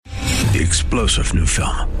The explosive new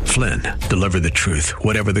film, Flynn, deliver the truth,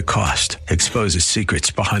 whatever the cost, exposes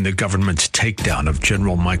secrets behind the government's takedown of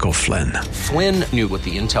General Michael Flynn. Flynn knew what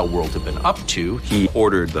the intel world had been up to. He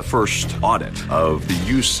ordered the first audit of the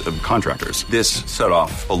use of contractors. This set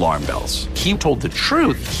off alarm bells. He told the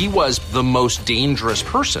truth. He was the most dangerous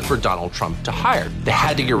person for Donald Trump to hire. They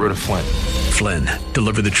had to get rid of Flynn. Flynn,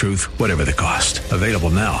 deliver the truth, whatever the cost. Available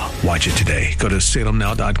now. Watch it today. Go to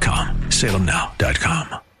salemnow.com.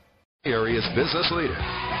 salemnow.com. Area's business leader,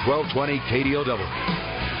 1220 KDOW.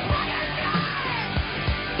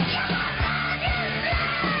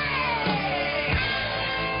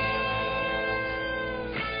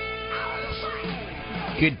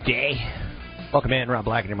 Good day. Welcome in, Rob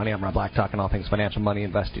Black and Your Money. I'm Rob Black, talking all things financial, money,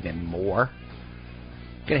 investing, and more.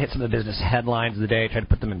 Going to hit some of the business headlines of the day, try to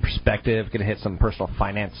put them in perspective. Going to hit some personal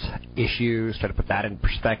finance issues, try to put that in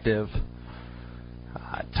perspective.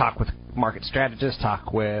 Talk with market strategists,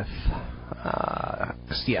 talk with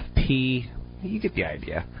CFP. You get the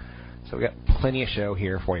idea. So we got plenty of show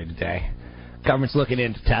here for you today. Government's looking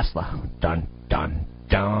into Tesla. Dun, dun,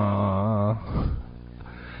 dun.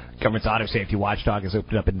 Government's auto safety watchdog has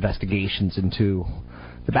opened up investigations into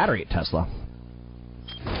the battery at Tesla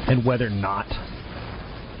and whether or not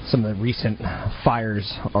some of the recent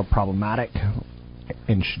fires are problematic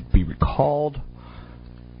and should be recalled,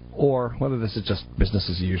 or whether this is just business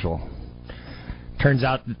as usual. Turns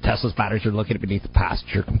out that Tesla's batteries are located beneath the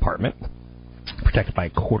passenger compartment, protected by a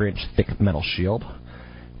quarter-inch thick metal shield.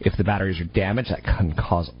 If the batteries are damaged, that can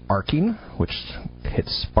cause arcing, which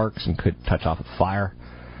hits sparks and could touch off a fire.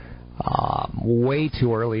 Way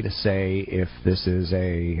too early to say if this is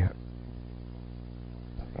a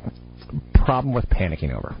problem worth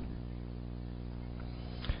panicking over.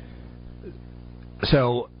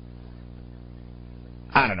 So,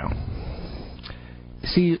 I don't know.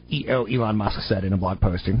 CEO Elon Musk said in a blog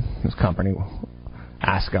posting, his company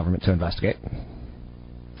asked government to investigate,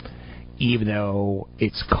 even though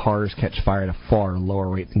its cars catch fire at a far lower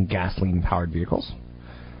rate than gasoline-powered vehicles.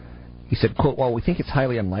 He said, quote, "While we think it's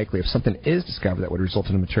highly unlikely if something is discovered that would result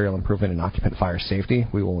in a material improvement in occupant fire safety,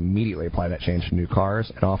 we will immediately apply that change to new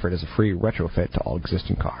cars and offer it as a free retrofit to all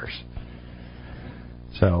existing cars."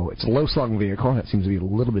 So it's a low-slung vehicle. That seems to be a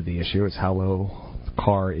little bit of the issue. It's how low the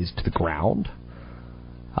car is to the ground.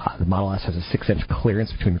 The Model S has a 6-inch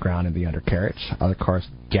clearance between the ground and the undercarriage. Other cars'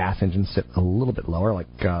 gas engines sit a little bit lower, like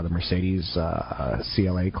the Mercedes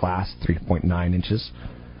CLA class, 3.9 inches.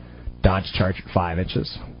 Dodge Charger, 5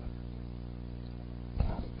 inches.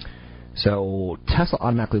 So Tesla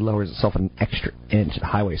automatically lowers itself an extra inch at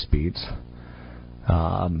highway speeds.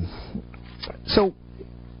 So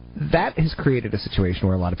that has created a situation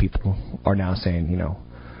where a lot of people are now saying, you know,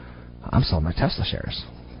 I'm selling my Tesla shares.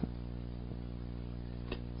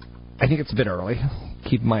 I think it's a bit early.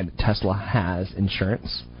 Keep in mind that Tesla has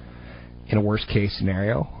insurance. In a worst-case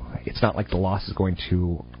scenario, it's not like the loss is going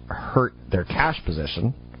to hurt their cash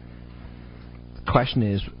position. The question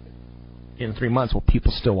is, in 3 months, will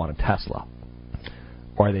people still want a Tesla?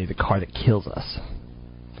 Or are they the car that kills us?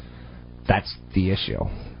 That's the issue.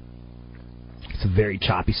 It's a very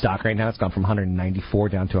choppy stock right now. It's gone from 194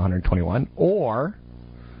 down to 121. Or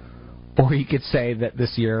you could say that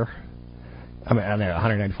this year,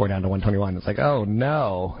 194 down to 121. It's like, oh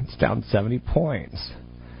no, it's down 70 points.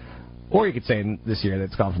 Or you could say this year that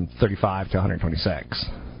it's gone from 35 to 126.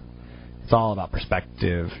 It's all about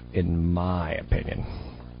perspective, in my opinion.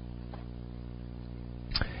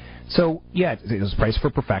 So, yeah, it was priced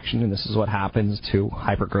for perfection, and this is what happens to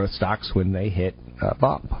hyper-growth stocks when they hit a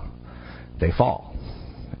bump. They fall.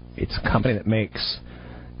 It's a company that makes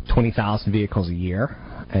 20,000 vehicles a year,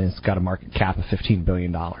 and it's got a market cap of $15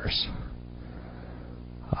 billion.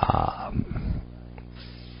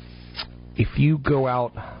 If you go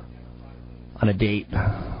out on a date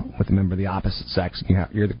with a member of the opposite sex,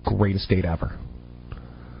 you're the greatest date ever.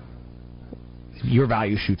 Your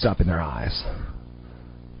value shoots up in their eyes.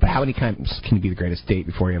 But how many times can you be the greatest date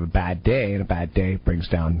before you have a bad day, and a bad day brings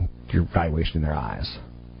down your valuation in their eyes?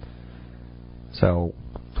 So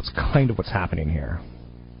that's kind of what's happening here.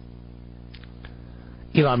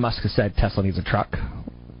 Elon Musk has said Tesla needs a truck.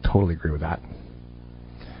 Totally agree with that.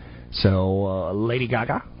 So Lady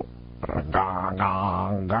Gaga,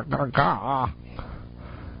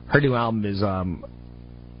 her new album is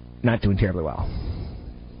not doing terribly well.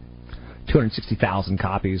 260,000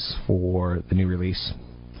 copies for the new release.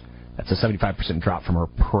 That's a 75% drop from her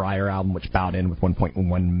prior album, which bowed in with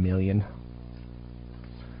 1.1 million.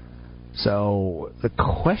 So the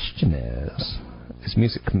question is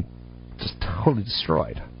music just totally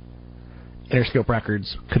destroyed? Interscope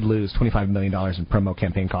Records could lose $25 million in promo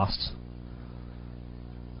campaign costs.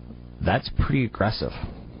 That's pretty aggressive.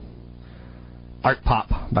 Art Pop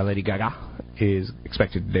by Lady Gaga is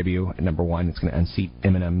expected to debut at number 1. It's going to unseat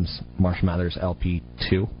Eminem's Marshall Mathers LP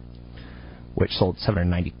 2, which sold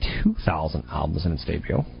 792,000 albums in its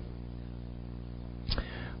debut,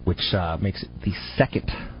 which makes it the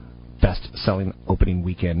second best-selling opening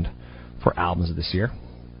weekend for albums of this year.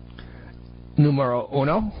 Numero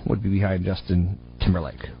uno would be behind Justin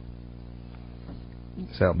Timberlake.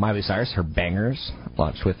 So Miley Cyrus, her Bangers,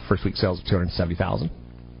 launched with first week sales of 270,000.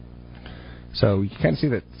 So you can kind of see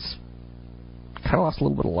that it's kind of lost a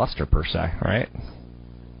little bit of luster, per se, right?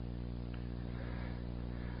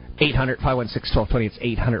 800-516-1220. It's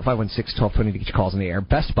 800-516-1220 to get your calls in the air.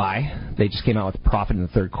 Best Buy, they just came out with a profit in the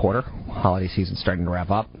third quarter. Holiday season's starting to wrap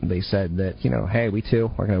up. They said that, hey, we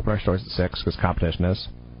too, we're going to open our stores at 6 because competition is.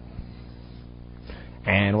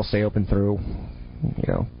 And we'll stay open through,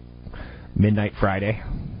 midnight Friday.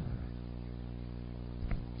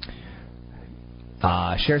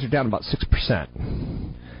 Shares are down about 6%.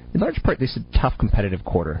 In large part, they said tough competitive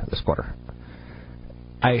quarter this quarter.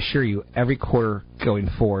 I assure you, every quarter going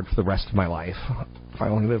forward for the rest of my life, if I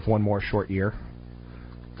only live one more short year,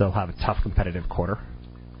 they'll have a tough competitive quarter.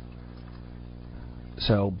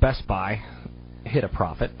 So Best Buy hit a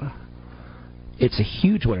profit. It's a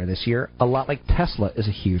huge winner this year, a lot like Tesla is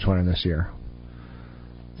a huge winner this year.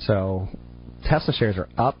 So Tesla shares are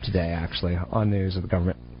up today, actually, on news of the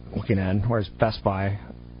government looking in, whereas Best Buy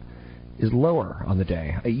is lower on the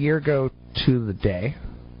day. A year ago to the day,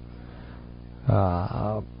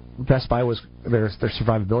 Best Buy was their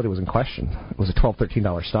survivability was in question. It was a $12,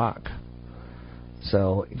 $13 stock.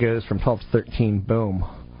 So it goes from 12 to 13, boom,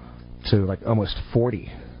 to like almost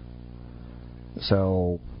 40.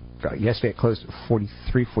 So yesterday it closed at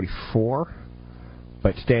 43, 44,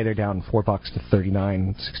 but today they're down $4 to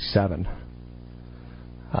 39.67,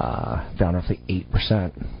 down roughly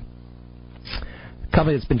 8%. The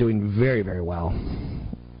company that's been doing very, very well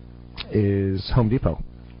is Home Depot.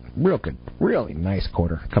 Real good, really nice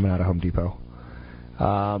quarter coming out of Home Depot.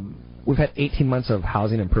 We've had 18 months of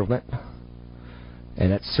housing improvement,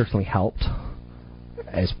 and that's certainly helped,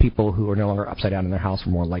 as people who are no longer upside down in their house are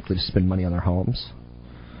more likely to spend money on their homes.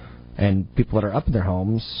 And people that are up in their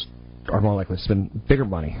homes are more likely to spend bigger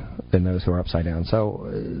money than those who are upside down. So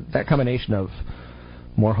that combination of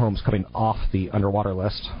more homes coming off the underwater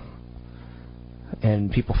list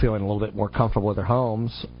and people feeling a little bit more comfortable with their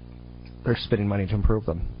homes, they're spending money to improve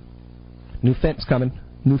them. New fence coming.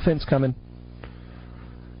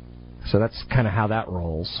 So that's kind of how that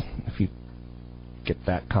rolls, if you get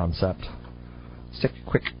that concept. Let's take a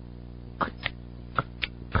quick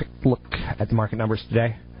look at the market numbers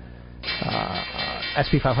today.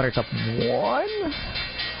 SP 500's up 1.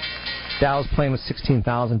 Dow's playing with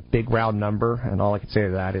 16,000, big round number, and all I can say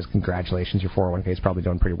to that is congratulations, your 401k is probably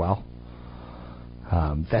doing pretty well.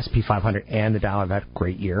 The SP 500 and the Dow have had a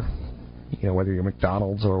great year. Whether you're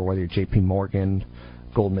McDonald's or whether you're JP Morgan,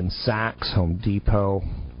 Goldman Sachs, Home Depot,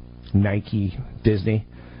 Nike, Disney,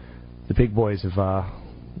 the big boys have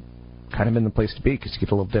kind of been the place to be because you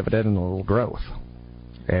get a little dividend and a little growth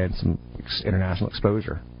and some international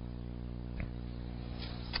exposure.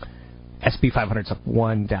 SP 500's up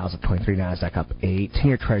 1, Dow's up 23, NASDAQ up 8.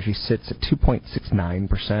 10-year Treasury sits at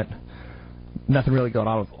 2.69%. Nothing really going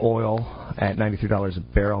on with oil at $93 a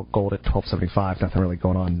barrel. Gold at $12.75. Nothing really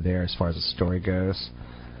going on there as far as the story goes.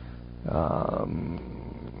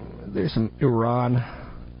 There's some Iran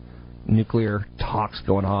nuclear talks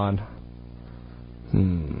going on.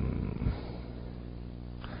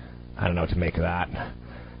 I don't know what to make of that.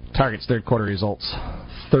 Target's third quarter results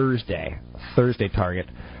Thursday Target.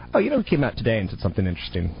 Oh, who came out today and said something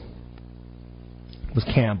interesting? It was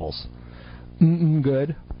Campbell's.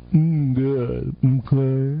 Good. Good.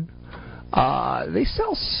 Okay. They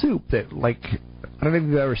sell soup that, I don't know if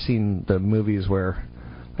you've ever seen the movies where,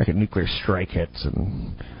 a nuclear strike hits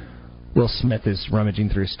and Will Smith is rummaging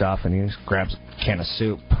through stuff and he just grabs a can of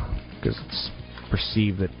soup because it's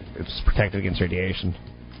perceived that it's protected against radiation.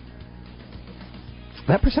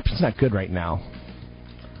 That perception's not good right now.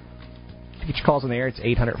 To get your calls in the air, it's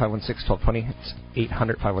 800-516-1220. It's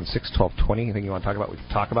 800-516-1220. Anything you want to talk about, we can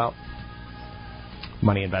talk about.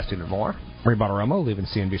 Money invested and more. Marie Bonomo leaving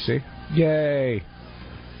CNBC. Yay!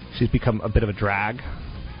 She's become a bit of a drag,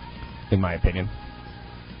 in my opinion.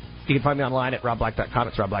 You can find me online at robblack.com.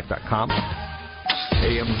 It's robblack.com.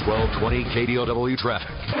 AM 1220 KDOW traffic.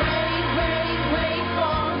 Wait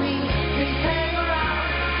for me. Just hang around.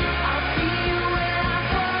 I'll see you when I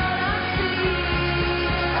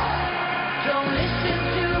see. Don't listen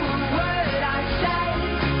to a word I say.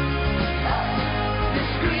 The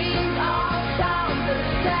screens all sound the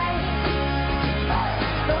same.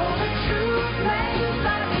 Though the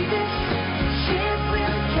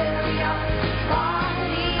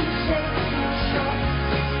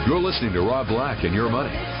listening to Rob Black and Your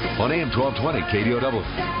Money on AM 1220 KDOW.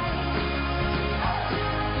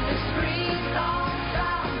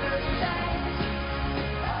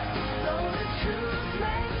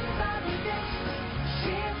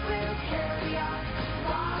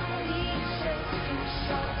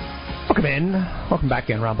 Welcome back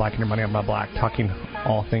in. Rob Black and Your Money. I'm Rob Black, talking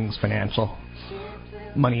all things financial,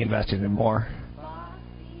 money, investing, and more.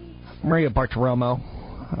 Maria Bartiromo,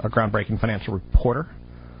 a groundbreaking financial reporter.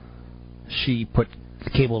 She put the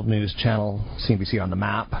cable news channel CNBC on the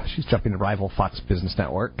map. She's jumping to rival Fox Business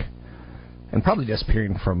Network and probably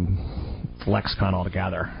disappearing from the lexicon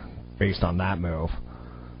altogether based on that move.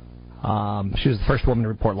 She was the first woman to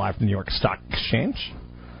report live from the New York Stock Exchange.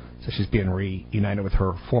 So she's being reunited with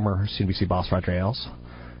her former CNBC boss, Roger Ailes.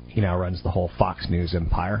 He now runs the whole Fox News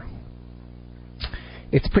empire.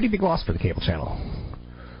 It's a pretty big loss for the cable channel.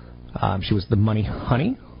 She was the money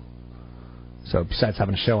honey. So besides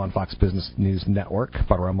having a show on Fox Business News Network,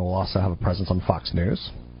 Bartiromo will also have a presence on Fox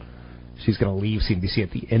News. She's going to leave CNBC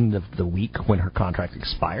at the end of the week when her contract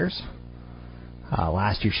expires.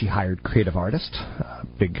 Last year she hired Creative Artist, a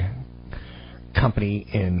big company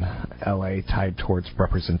in L.A. tied towards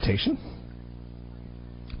representation.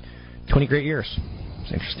 20 great years.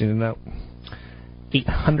 It's interesting to note.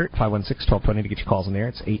 800-516-1220 to get your calls in the air.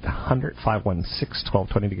 It's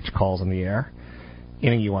 800-516-1220 to get your calls in the air.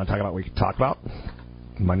 Anything you want to talk about, we can talk about.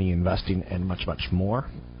 Money, investing, and much, much more.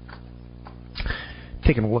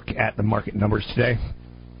 Taking a look at the market numbers today.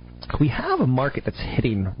 We have a market that's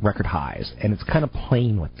hitting record highs, and it's kind of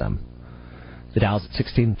playing with them. The Dow's at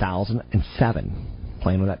 16,007,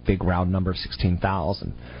 playing with that big round number of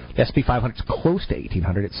 16,000. The S&P 500 is close to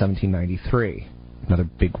 1,800 at 1,793, another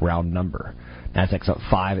big round number. Nasdaq's up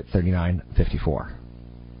 5 at 39.54.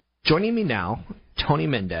 Joining me now, Tony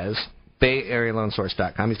Mendez,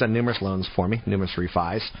 BayAreaLoanSource.com. He's done numerous loans for me, numerous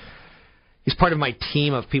refis. He's part of my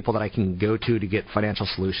team of people that I can go to get financial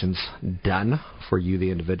solutions done for you,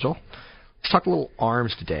 the individual. Let's talk a little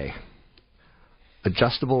ARMs today.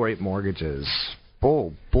 Adjustable rate mortgages.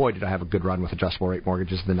 Oh, boy, did I have a good run with adjustable rate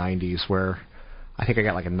mortgages in the 90s, where I think I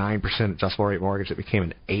got like a 9% adjustable rate mortgage that became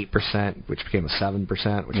an 8%, which became a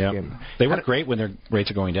 7%. Which became, they work great when their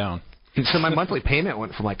rates are going down. So my monthly payment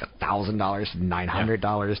went from like $1,000 to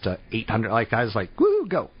 $900 to $800. Like I was like, woo,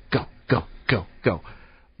 go.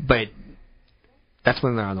 But that's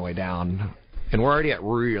when they're on the way down, and we're already at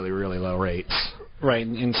really, really low rates. Right,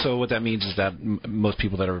 and so what that means is that most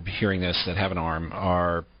people that are hearing this that have an ARM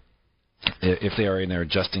are, if they are in their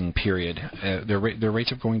adjusting period, their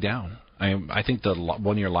rates are going down. I think the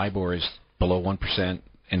one-year LIBOR is below 1%,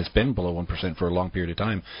 and it's been below 1% for a long period of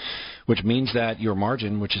time, which means that your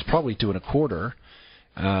margin, which is probably 2.25%,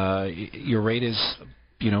 your rate is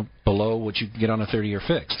below what you can get on a 30-year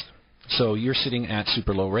fixed. So you're sitting at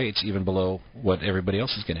super low rates, even below what everybody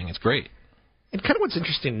else is getting. It's great. And kind of what's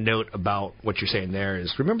interesting to note about what you're saying there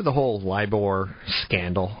is, remember the whole LIBOR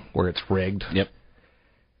scandal where it's rigged? Yep.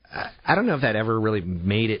 I don't know if that ever really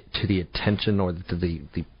made it to the attention or to the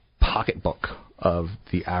pocketbook of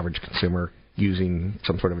the average consumer using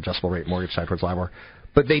some sort of adjustable rate mortgage tied towards LIBOR.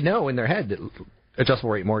 But they know in their head that adjustable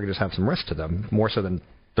rate mortgages have some risk to them, more so than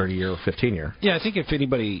 30-year or 15-year. Yeah, I think if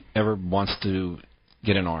anybody ever wants to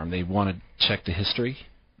get an ARM, they want to check the history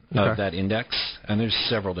of that index, and there's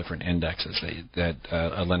several different indexes that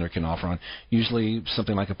a lender can offer on. Usually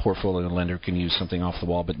something like a portfolio lender can use something off the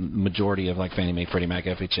wall, but majority of like Fannie Mae, Freddie Mac,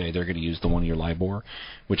 FHA, they're going to use the one-year LIBOR,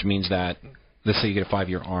 which means that, let's say you get a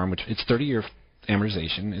 5-year ARM, which it's 30-year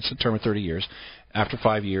amortization. It's a term of 30 years. After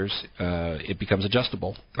 5 years, it becomes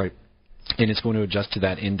adjustable, right? And it's going to adjust to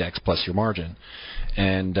that index plus your margin.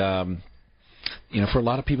 And for a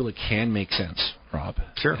lot of people, it can make sense, Rob.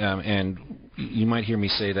 Sure. And you might hear me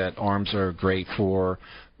say that ARMs are great for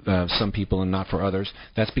some people and not for others.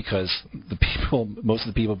 That's because most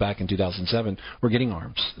of the people back in 2007 were getting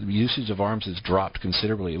ARMs. The usage of ARMs has dropped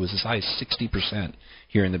considerably. It was as high as 60%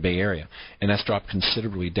 here in the Bay Area, and that's dropped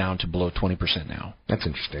considerably down to below 20% now. That's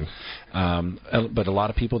interesting. But a lot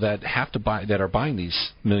of people that have to buy, that are buying these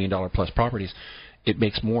 $1 million plus properties, it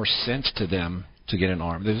makes more sense to them to get an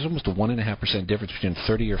ARM. There's almost a 1.5% difference between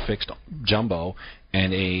a 30-year fixed jumbo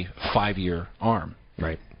and a 5-year ARM.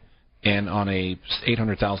 Right. And on a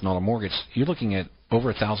 $800,000 mortgage, you're looking at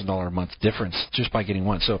over $1,000 a month difference just by getting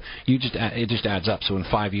one. So it just adds up. So in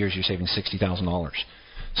 5 years, you're saving $60,000.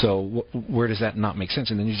 So where does that not make sense?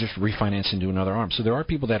 And then you just refinance into another ARM. So there are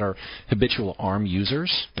people that are habitual ARM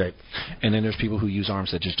users, right, and then there's people who use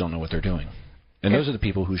ARMs that just don't know what they're doing. And those are the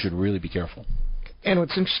people who should really be careful. And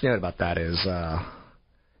what's interesting about that is,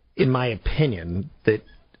 in my opinion, that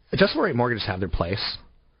adjustable rate mortgages have their place.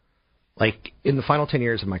 like, in the final 10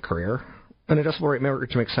 years of my career, an adjustable rate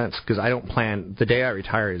mortgage makes sense because I don't plan, the day I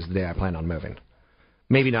retire is the day I plan on moving.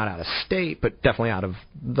 Maybe not out of state, but definitely out of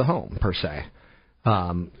the home, per se.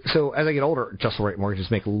 So as I get older, adjustable rate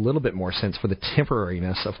mortgages make a little bit more sense for the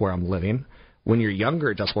temporariness of where I'm living. When you're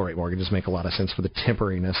younger, adjustable rate mortgages make a lot of sense for the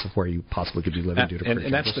temporariness of where you possibly could be living due to career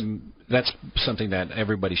changes. That's something that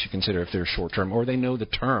everybody should consider if they're short-term or they know the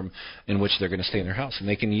term in which they're going to stay in their house. And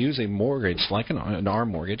they can use a mortgage, like an ARM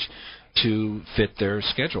mortgage, to fit their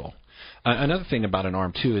schedule. Another thing about an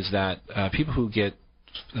ARM, too, is that people who get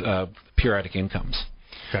periodic incomes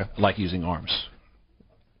like using ARMs.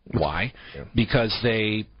 Why? Yeah. Because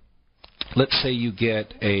let's say you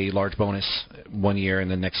get a large bonus one year and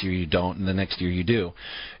the next year you don't and the next year you do.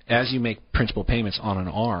 As you make principal payments on an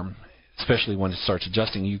ARM, especially when it starts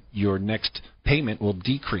adjusting, your next payment will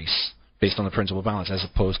decrease based on the principal balance as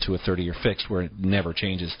opposed to a 30-year fixed where it never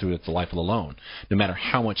changes through the life of the loan, no matter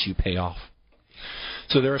how much you pay off.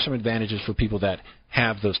 So there are some advantages for people that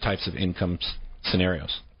have those types of income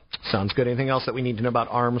scenarios. Sounds good. Anything else that we need to know about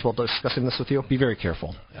ARMs while discussing this with you? Be very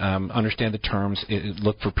careful. Understand the terms.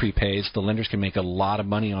 Look for prepays. The lenders can make a lot of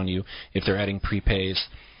money on you if they're adding prepays.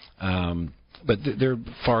 But they're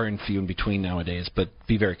far and few in between nowadays. But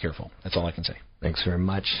be very careful. That's all I can say. Thanks very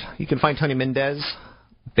much. You can find Tony Mendez,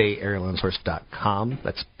 BayAreaLoanSource.com.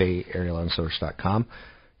 That's BayAreaLoanSource.com.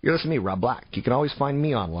 You're listening to me, Rob Black. You can always find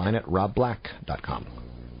me online at RobBlack.com.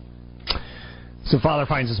 So father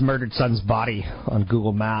finds his murdered son's body on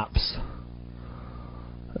Google Maps.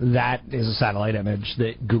 That is a satellite image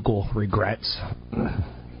that Google regrets.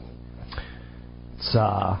 It's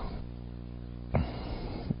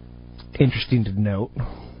interesting to note.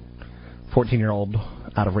 14-year-old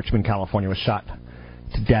out of Richmond, California, was shot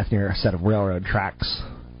to death near a set of railroad tracks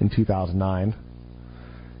in 2009.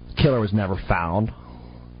 The killer was never found.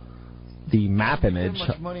 The map image...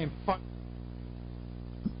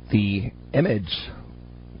 The image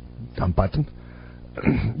button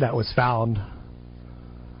that was found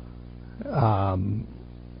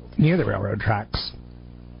near the railroad tracks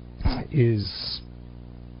is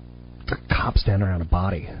the cop standing around a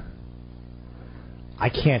body. I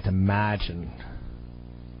can't imagine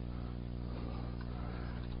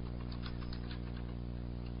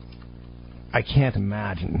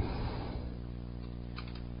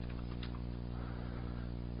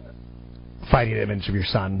finding an image of your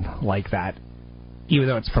son like that, even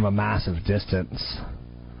though it's from a massive distance.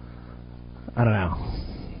 I don't know.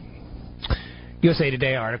 USA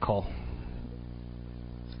Today article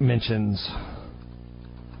mentions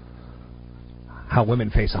how women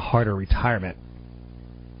face a harder retirement.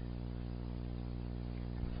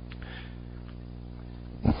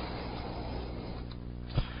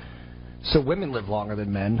 So women live longer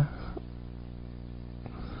than men,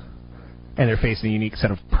 and they're facing a unique set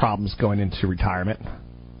of problems going into retirement.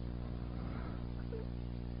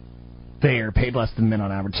 They are paid less than men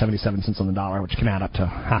on average, 77 cents on the dollar, which can add up to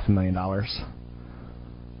 $500,000.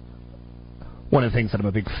 One of the things that I'm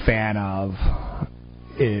a big fan of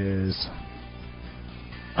is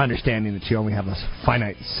understanding that you only have a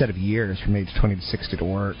finite set of years from age 20 to 60 to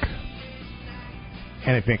work.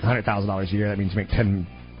 And if you make $100,000 a year, that means you make $1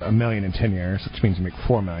 million in 10 years, which means you make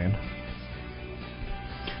 $4 million.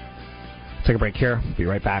 Take a break here. Be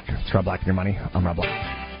right back. It's Rob Black and Your Money. I'm Rob Black.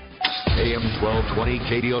 AM 1220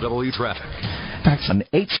 KDOW traffic. Action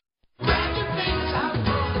H.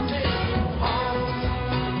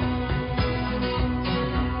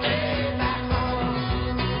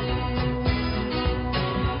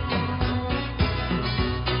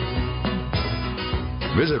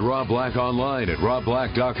 Visit Rob Black online at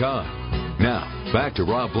robblack.com. Now, back to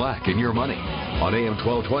Rob Black and Your Money on AM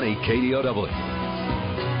 1220 KDOW.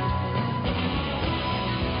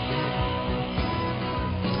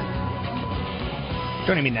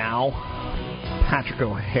 Joining me now, Patrick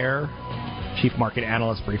O'Hare, Chief Market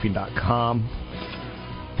Analyst, Briefing.com.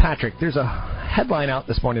 Patrick, there's a headline out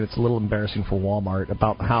this morning that's a little embarrassing for Walmart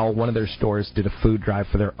about how one of their stores did a food drive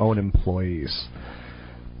for their own employees.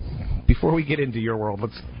 Before we get into your world,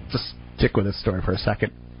 let's just stick with this story for a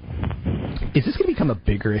second. Is this going to become a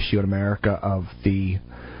bigger issue in America of the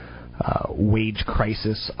wage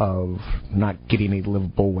crisis of not getting a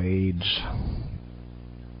livable wage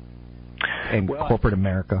in corporate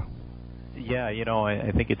America? Yeah,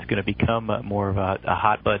 I think it's going to become more of a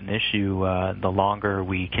hot-button issue the longer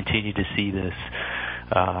we continue to see this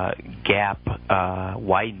gap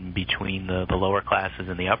widen between the lower classes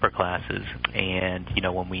and the upper classes. And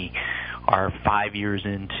when we are 5 years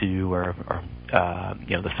into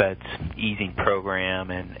the Fed's easing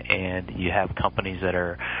program, and you have companies that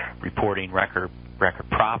are reporting record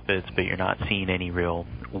profits, but you're not seeing any real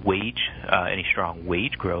any strong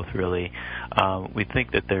wage growth really, we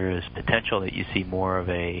think that there is potential that you see more of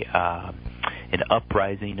an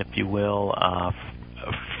uprising, if you will,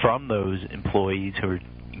 from those employees who are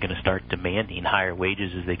going to start demanding higher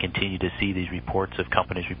wages as they continue to see these reports of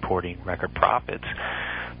companies reporting record profits.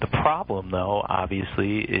 The problem, though,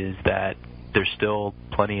 obviously, is that there's still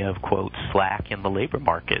plenty of, quote, slack in the labor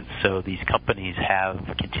market. So these companies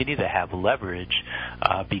continue to have leverage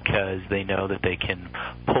because they know that they can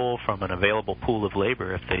pull from an available pool of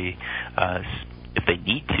labor if they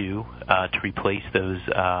need to replace those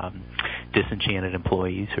disenchanted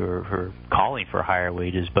employees who are calling for higher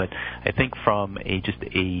wages. But I think from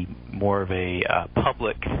more of a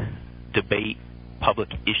public debate, public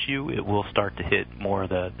issue, it will start to hit more of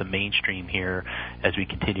the mainstream here as we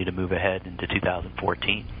continue to move ahead into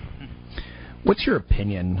 2014. What's your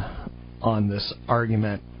opinion on this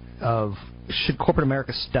argument of should corporate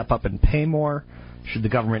America step up and pay more? Should the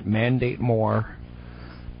government mandate more?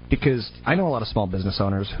 Because I know a lot of small business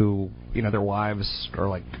owners who, their wives are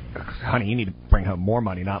like, honey, you need to bring home more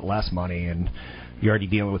money, not less money, and you're already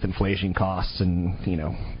dealing with inflation costs, and,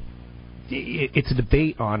 it's a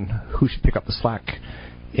debate on who should pick up the slack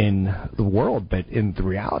in the world, but in the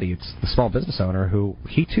reality, it's the small business owner who,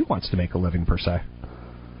 he too wants to make a living, per se.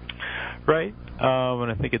 Right.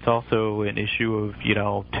 And I think it's also an issue of,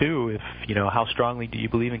 too, if, how strongly do you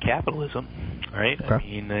believe in capitalism, right? Okay. I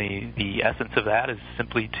mean, the essence of that is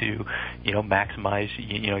simply to, maximize,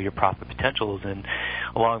 your profit potentials. And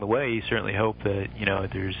along the way, you certainly hope that,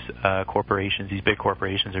 there's corporations, these big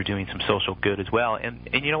corporations are doing some social good as well. And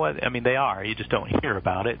you know what? I mean, they are. You just don't hear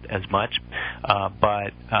about it as much.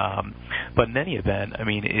 But in any event, I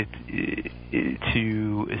mean,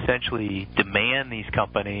 to essentially demand these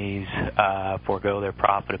companies forego their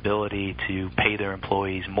profitability to pay their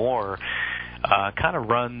employees more kind of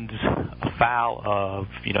runs afoul of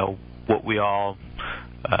what we all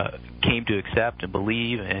came to accept and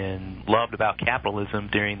believe and loved about capitalism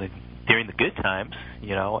during the good times,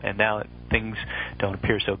 and now that things don't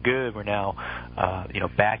appear so good, we're now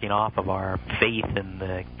backing off of our faith in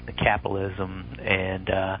the capitalism, and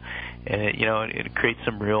it creates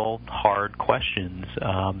some real hard questions.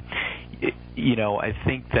 I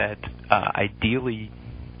think that ideally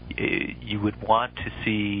you would want to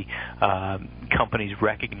see companies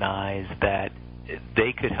recognize that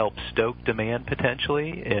they could help stoke demand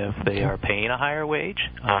potentially if they are paying a higher wage,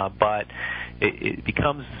 but it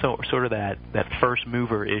becomes sort of that first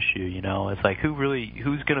mover issue. It's like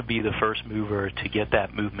who's going to be the first mover to get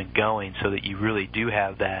that movement going, so that you really do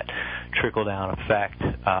have that trickle down effect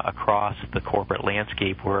across the corporate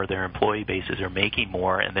landscape where their employee bases are making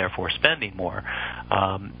more and therefore spending more.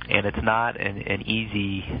 And it's not an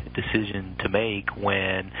easy decision to make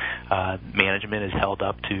when management is held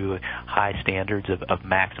up to high standards of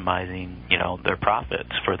maximizing their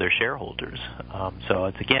profits for their shareholders. So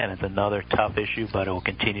it's another tough issue, but it will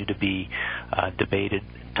continue to be debated,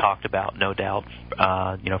 talked about, no doubt,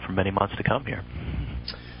 for many months to come here.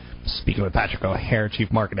 Speaking with Patrick O'Hare,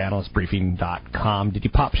 Chief Market Analyst, Briefing.com. Did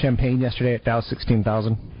you pop champagne yesterday at Dow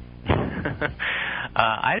 16,000?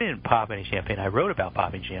 I didn't pop any champagne. I wrote about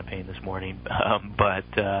popping champagne this morning, but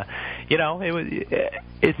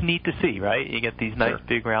it's neat to see, right? You get these nice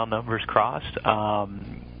big round numbers crossed.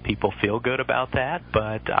 People feel good about that,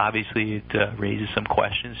 but obviously it raises some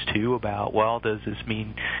questions too about, well, does this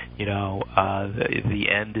mean the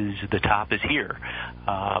end is the top is here?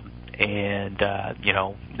 And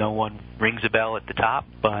no one rings a bell at the top,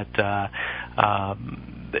 but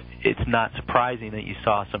it's not surprising that you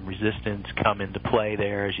saw some resistance come into play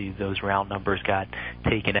there as those round numbers got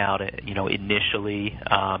taken out. Initially,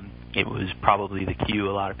 it was probably the cue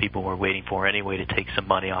a lot of people were waiting for anyway to take some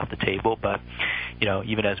money off the table. But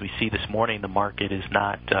even as we see this morning, the market is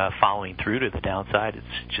not following through to the downside.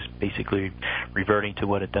 It's just basically reverting to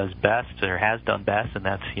what it does best or has done best, and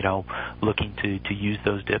that's looking to use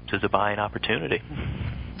those dips as a buying opportunity.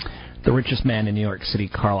 The richest man in New York City,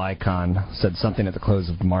 Carl Icahn, said something at the close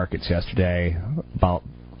of the markets yesterday about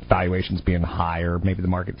valuations being higher. Maybe the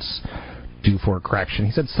market's due for a correction.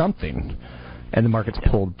 He said something, and the market's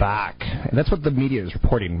pulled back. And that's what the media is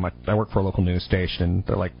reporting. I work for a local news station, and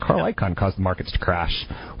they're like, Carl Icahn caused the markets to crash.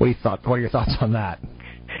 What are your thoughts on that?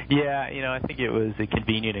 Yeah, I think it was a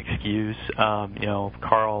convenient excuse.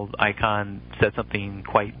 Carl Icahn said something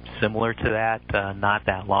quite similar to that not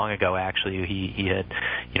that long ago, actually. He had,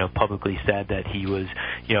 publicly said that he was,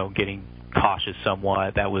 getting cautious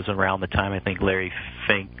somewhat. That was around the time I think Larry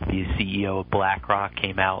Fink, the CEO of BlackRock,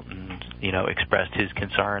 came out and expressed his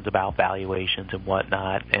concerns about valuations and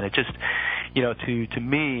whatnot. And it just, to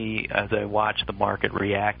me, as I watched the market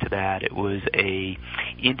react to that, it was a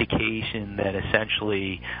indication that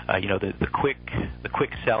essentially, the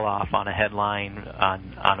quick sell-off on a headline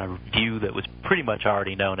on a view that was pretty much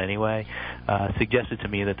already known anyway, suggested to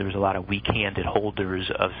me that there was a lot of weak-handed holders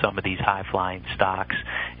of some of these high-flying stocks,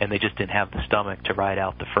 and they just didn't have the stomach to ride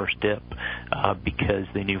out the first dip because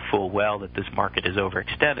they knew full well that this market is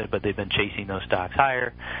overextended, but they've been chasing those stocks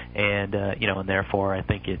higher, and and therefore I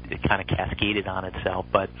think it kind of cascaded on itself.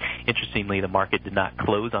 But interestingly, the market did not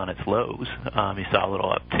close on its lows. You saw a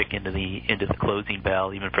little uptick into the closing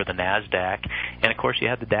bell, even for the NASDAQ, and of course you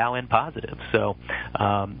had the Dow in positive. So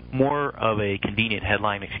more of a convenient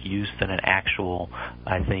headline excuse than an actual,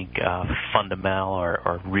 I think, fundamental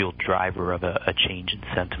or real driver of a change in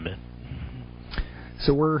sentiment.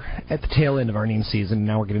 So we're at the tail end of earnings season.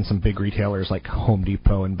 Now we're getting some big retailers like Home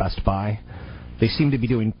Depot and Best Buy. They seem to be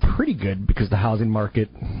doing pretty good because the housing market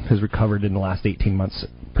has recovered in the last 18 months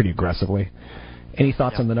pretty aggressively. Any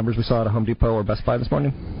thoughts on the numbers we saw at Home Depot or Best Buy this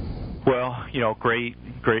morning? Well, great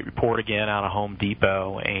report again out of Home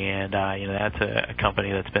Depot, and that's a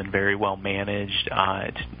company that's been very well managed.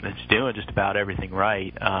 It's doing just about everything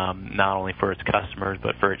right, not only for its customers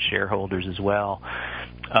but for its shareholders as well.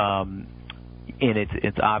 And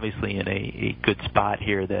it's obviously in a good spot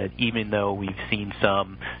here that even though we've seen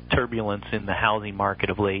some turbulence in the housing market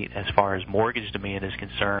of late as far as mortgage demand is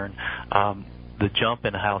concerned, the jump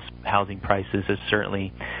in housing prices has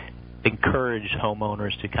certainly encouraged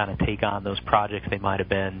homeowners to kind of take on those projects they might have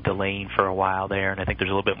been delaying for a while there, and I think there's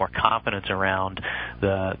a little bit more confidence around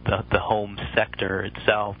the home sector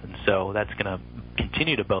itself, and so that's going to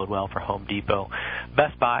continue to bode well for Home Depot.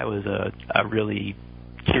 Best Buy was a really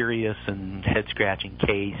curious and head-scratching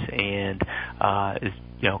case, and is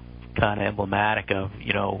kind of emblematic of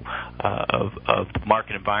of the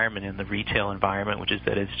market environment and the retail environment, which is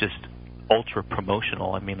that it's just ultra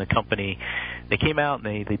promotional. I mean, the company, they came out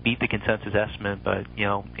and they beat the consensus estimate, but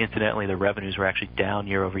incidentally the revenues were actually down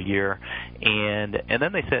year over year, and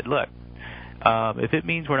then they said, look, if it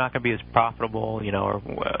means we're not going to be as profitable, or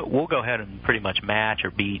we'll go ahead and pretty much match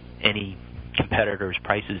or beat any competitors'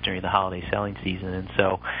 prices during the holiday selling season. And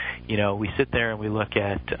so, we sit there and we look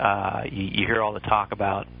at, you hear all the talk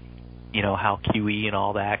about, how QE and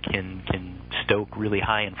all that can stoke really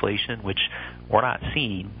high inflation, which we're not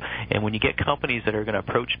seeing. And when you get companies that are going to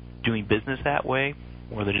approach doing business that way,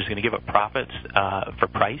 where they're just going to give up profits for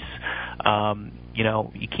price,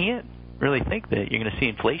 you can't really think that you're going to see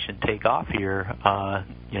inflation take off here,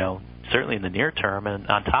 certainly in the near term. And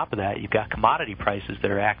on top of that, you've got commodity prices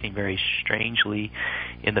that are acting very strangely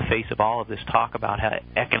in the face of all of this talk about how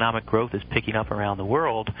economic growth is picking up around the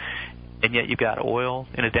world. And yet you've got oil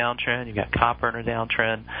in a downtrend, you've got copper in a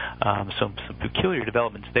downtrend, some peculiar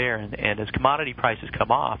developments there. And as commodity prices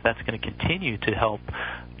come off, that's going to continue to help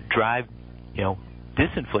drive,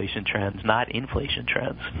 disinflation trends, not inflation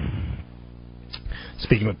trends.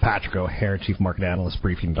 Speaking with Patrick O'Hare, Chief Market Analyst,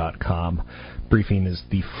 Briefing.com. Briefing is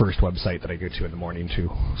the first website that I go to in the morning to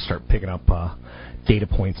start picking up data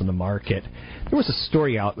points on the market. There was a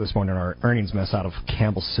story out this morning in our earnings mess out of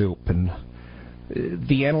Campbell Soup, and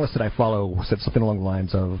the analyst that I follow said something along the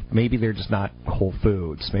lines of maybe they're just not Whole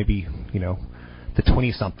Foods. Maybe, the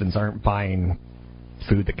 20-somethings aren't buying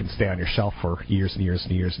food that can stay on your shelf for years and years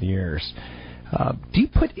and years and years. Do you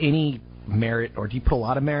put any merit, or do you put a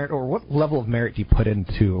lot of merit, or what level of merit do you put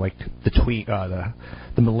into like the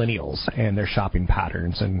millennials and their shopping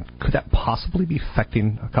patterns, and could that possibly be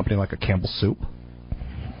affecting a company like a Campbell Soup?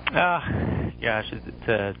 Gosh, it's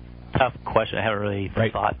a tough question. I haven't really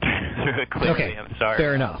thought through it clearly. Okay, I'm sorry.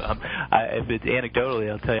 fair enough. If it's anecdotally,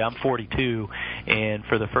 I'll tell you, I'm 42, and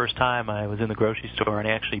for the first time I was in the grocery store and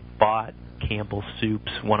I actually bought Campbell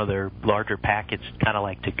Soups, one of their larger packets, kind of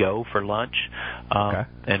like to go for lunch,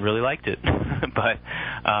 and really liked it. but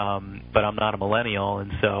I'm not a millennial,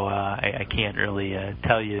 and so I can't really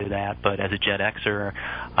tell you that. But as a Gen Xer,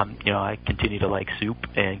 I continue to like soup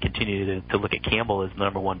and continue to look at Campbell as the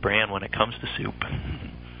number one brand when it comes to soup.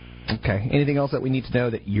 Okay. Anything else that we need to know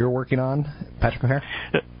that you're working on, Patrick O'Hare?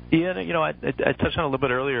 Yeah, I touched on it a little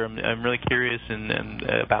bit earlier. I'm really curious and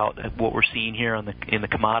about what we're seeing here in the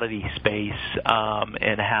commodity space,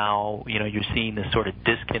 and how you're seeing this sort of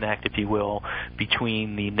disconnect, if you will,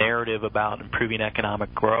 between the narrative about improving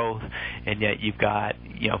economic growth, and yet you've got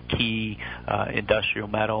key industrial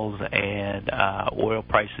metals and oil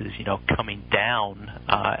prices coming down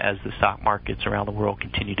as the stock markets around the world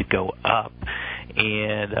continue to go up.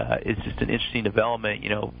 And it's just an interesting development.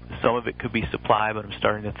 Some of it could be supply, but I'm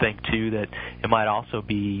starting to think too that it might also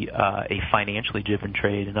be a financially driven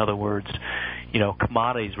trade. In other words,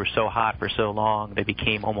 commodities were so hot for so long, they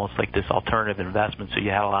became almost like this alternative investment. So you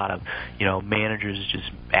had a lot of managers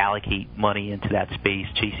just allocate money into that space,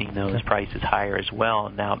 chasing those prices higher as well.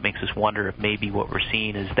 And now it makes us wonder if maybe what we're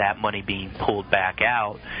seeing is that money being pulled back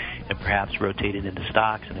out and perhaps rotated into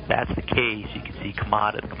stocks. And if that's the case, you can see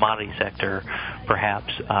the commodity sector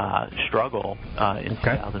perhaps struggle in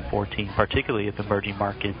 2014, particularly if emerging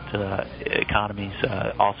market economies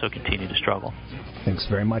also continue to struggle. Thanks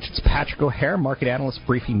very much. It's Patrick O'Hare, market analyst,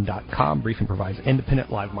 Briefing.com. Briefing provides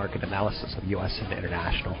independent live market analysis of U.S. and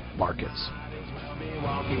international markets.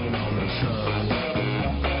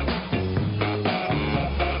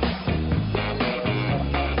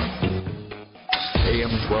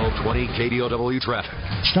 AM 1220 KDOW traffic.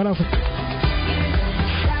 Start off with...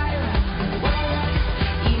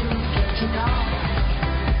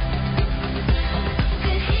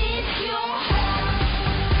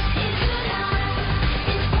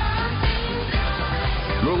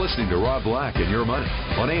 You're listening to Rob Black and Your Money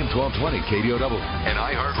on AM 1220 KDOW, an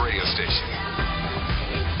iHeart radio station.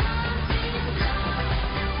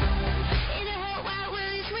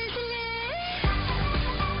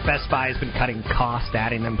 Best Buy has been cutting costs,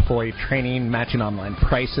 adding employee training, matching online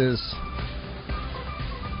prices.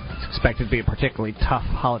 It's expected to be a particularly tough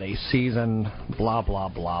holiday season, blah, blah,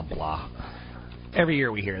 blah, blah. Every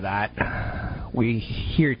year we hear that. We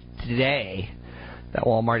hear today that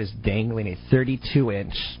Walmart is dangling a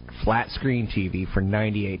 32-inch flat-screen TV for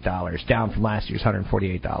 $98, down from last year's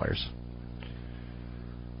 $148.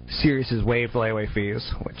 Sirius has waived layaway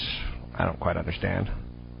fees, which I don't quite understand.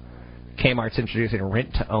 Kmart's introducing a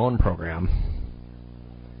rent-to-own program.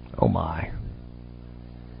 Oh, my.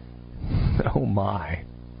 Oh, my.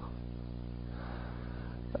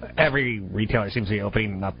 Every retailer seems to be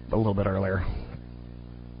opening up a little bit earlier.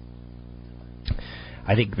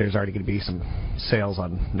 I think there's already going to be some sales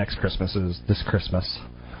on next Christmases, this Christmas,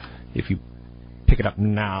 if you pick it up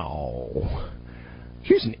now.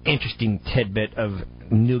 Here's an interesting tidbit of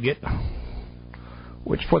nougat,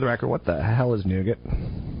 which, for the record, what the hell is nougat?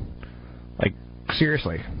 Like,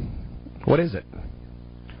 seriously, what is it?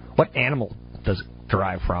 What animal does it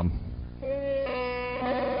derive from?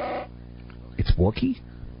 It's Wookiee?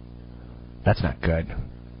 That's not good.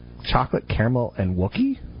 Chocolate, caramel, and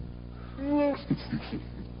Wookiee?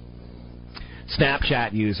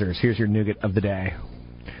 Snapchat users, here's your nougat of the day.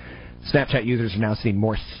 Snapchat users are now seeing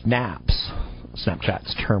more snaps,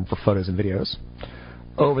 Snapchat's term for photos and videos,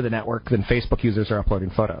 over the network than Facebook users are uploading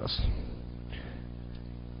photos.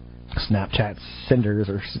 Snapchat senders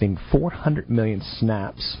are seeing 400 million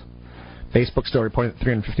snaps. Facebook still reporting that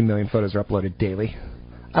 350 million photos are uploaded daily.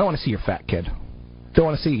 I don't want to see your fat kid. Don't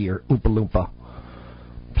want to see your Oompa Loompa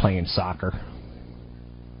playing soccer.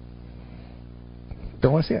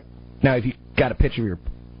 Don't want to see it. Now, if you got a picture of your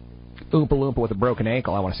Oompa Loompa with a broken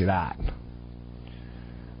ankle, I want to see that.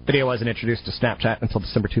 Video wasn't introduced to Snapchat until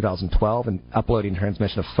December 2012, and uploading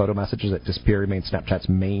transmission of photo messages that disappear remains Snapchat's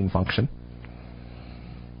main function.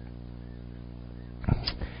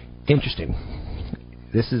 Interesting.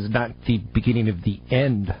 This is not the beginning of the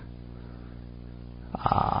end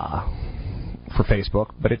for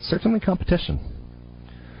Facebook, but it's certainly competition.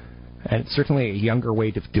 And it's certainly a younger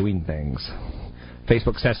way of doing things.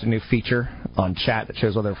 Facebook's tested a new feature on chat that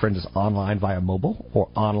shows whether a friend is online via mobile or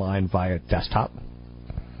online via desktop.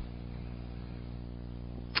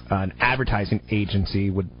 An advertising agency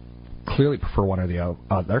would clearly prefer one or the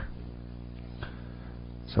other.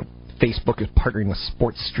 So Facebook is partnering with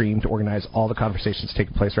SportsStream to organize all the conversations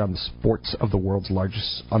taking place around the sports of the world's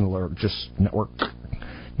largest network,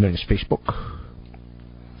 known as Facebook.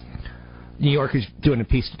 New York is doing a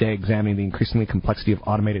piece today examining the increasingly complexity of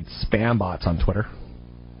automated spam bots on Twitter.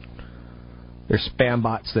 There's spam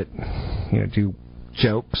bots that do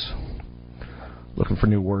jokes, looking for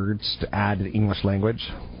new words to add to the English language.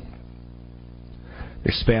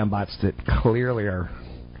 There's spam bots that clearly are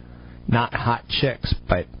not hot chicks,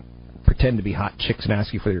 but pretend to be hot chicks and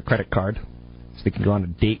ask you for your credit card so they can go on a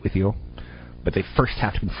date with you, but they first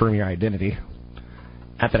have to confirm your identity.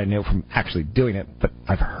 Not that I know from actually doing it, but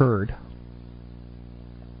I've heard.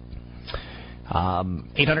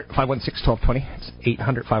 800-516-1220. It's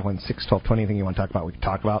 800-516-1220. Anything you want to talk about, we can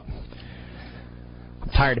talk about. I'm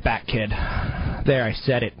tired of Bat Kid. There, I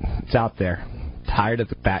said it. It's out there. Tired of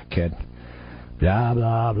the Bat Kid. Blah,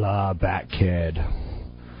 blah, blah, Bat Kid.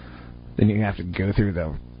 Then you have to go through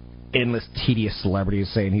the endless, tedious celebrities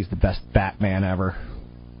saying he's the best Batman ever.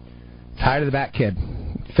 Tired of the Bat Kid.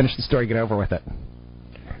 Finish the story, get over with it.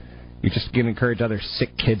 You're just going to encourage other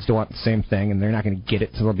sick kids to want the same thing, and they're not going to get it,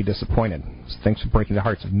 so they'll be disappointed. So thanks for breaking the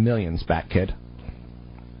hearts of millions, Bat Kid.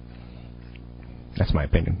 That's my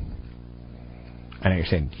opinion. I know you're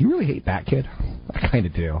saying, do you really hate Bat Kid? I kind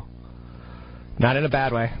of do. Not in a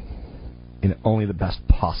bad way. In only the best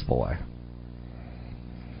possible way.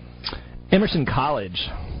 Emerson College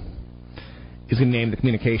is going to name the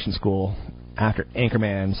communication school after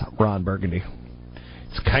Anchorman's Ron Burgundy.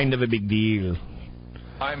 It's kind of a big deal.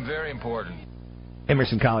 I'm very important.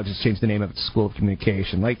 Emerson College has changed the name of its School of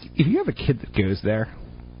Communication. Like, if you have a kid that goes there,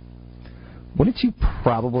 wouldn't you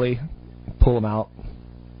probably pull them out?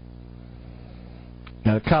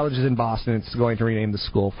 Now, the college is in Boston. It's going to rename the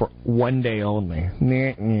school for one day only.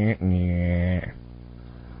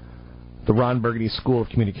 The Ron Burgundy School of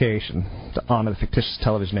Communication to honor the fictitious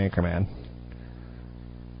television anchorman.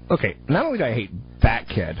 Okay, not only do I hate Bat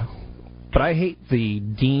Kid, but I hate the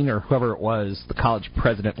dean or whoever it was, the college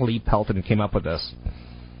president, Lee Pelton, who came up with this.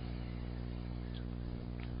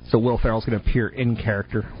 So Will Ferrell's going to appear in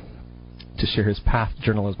character to share his path to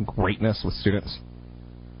journalism greatness with students.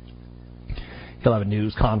 He'll have a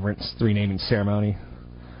news conference, the renaming ceremony,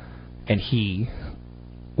 and he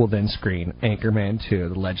will then screen Anchorman 2,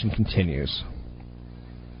 The Legend Continues.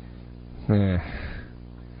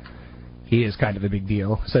 He is kind of a big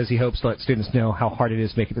deal. Says he hopes to let students know how hard it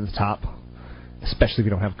is to make it to the top, especially if you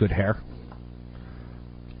don't have good hair.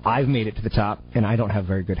 I've made it to the top, and I don't have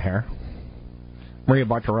very good hair. Maria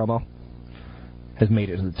Bartiromo has made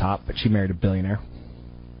it to the top, but she married a billionaire.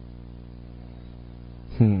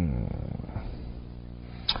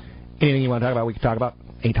 Anything you want to talk about, we can talk about.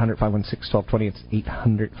 800-516-1220. It's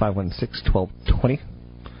 800-516-1220.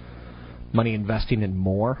 Money, investing, and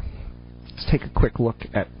more. Let's take a quick look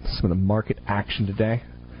at some of the market action today.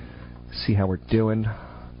 See how we're doing.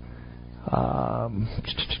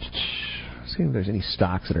 See if there's any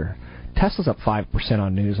stocks that are... Tesla's up 5%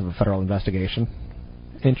 on news of a federal investigation.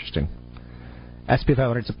 Interesting. S&P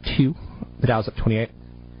 500's up 2. The Dow's up 28.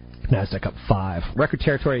 NASDAQ up 5. Record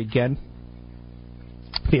territory again.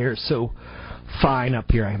 The air is so fine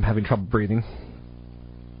up here, I'm having trouble breathing.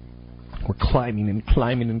 We're climbing and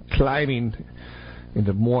climbing and climbing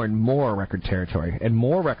into more and more record territory. And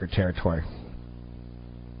more record territory.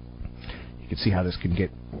 You can see how this can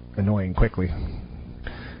get annoying quickly.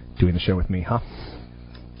 Doing the show with me, huh?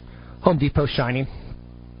 Home Depot shining.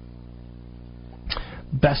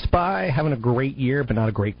 Best Buy having a great year, but not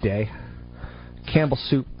a great day. Campbell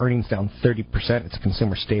Soup earnings down 30%. It's a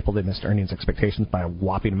consumer staple. They missed earnings expectations by a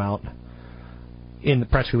whopping amount. In the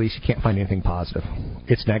press release, you can't find anything positive.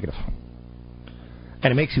 It's negative.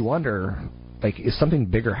 And it makes you wonder, like, is something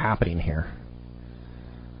bigger happening here?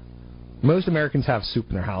 Most Americans have soup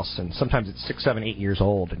in their house, and sometimes it's 6, 7, 8 years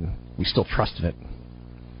old, and we still trust in it.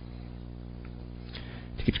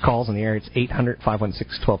 To get your calls on the air, it's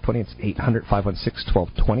 800-516-1220. It's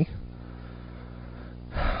 800-516-1220.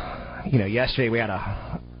 You know, yesterday we had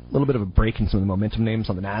a little bit of a break in some of the momentum names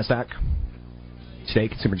on the NASDAQ. Today,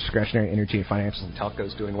 consumer discretionary, energy, and financials and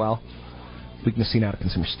telcos doing well. Weakness seen out of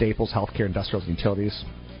consumer staples, healthcare, industrials, and utilities.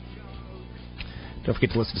 Don't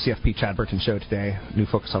forget to listen to CFP Chad Burton Show today. New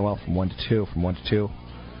Focus on Wealth from 1 to 2. From 1 to 2.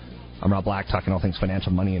 I'm Rob Black, talking all things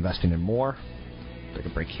financial, money, investing, and more. Take a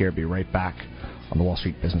break here. Be right back on the Wall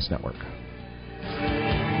Street Business Network.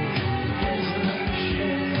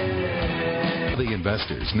 The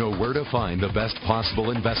investors know where to find the best possible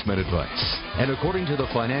investment advice. And according to the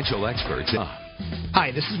financial experts...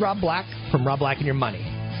 Hi, this is Rob Black from Rob Black and Your Money.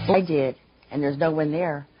 I did, and there's no one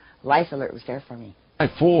there. Life Alert was there for me.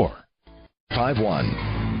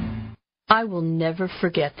 451. I will never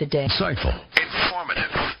forget the day. Insightful. Informative.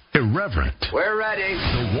 Irreverent. We're ready.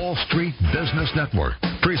 The Wall Street Business Network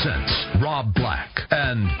presents Rob Black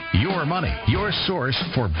and Your Money, your source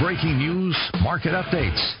for breaking news, market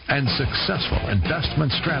updates, and successful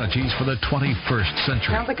investment strategies for the 21st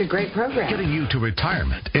century. Sounds like a great program. Getting you to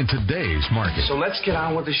retirement in today's market. So let's get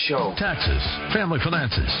on with the show. Taxes, family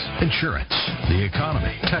finances, insurance, the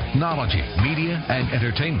economy, technology, media, and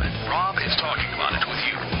entertainment. Rob is talking about it with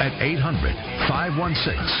you at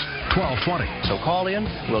 800-516-1220. So call in,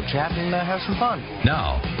 we'll chat and have some fun.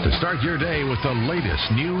 Now, to start your day with the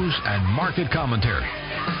latest news and market commentary,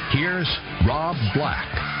 here's Rob Black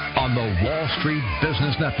on the Wall Street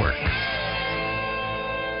Business Network.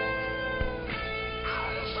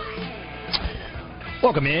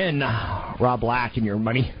 Welcome in, Rob Black and Your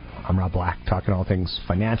Money. I'm Rob Black, talking all things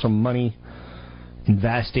financial, money,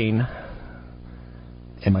 investing,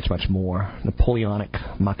 and much, much more. Napoleonic,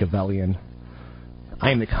 Machiavellian. I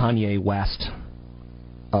am the Kanye West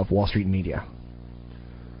of Wall Street media.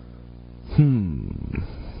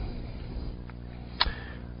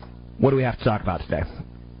 What do we have to talk about today?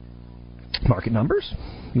 Market numbers?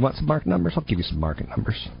 You want some market numbers? I'll give you some market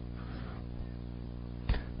numbers.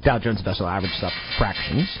 Dow Jones Industrial Average is up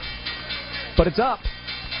fractions, but it's up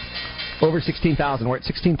over 16,000. We're at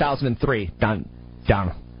 16,003. Down.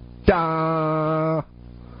 I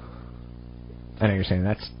know you're saying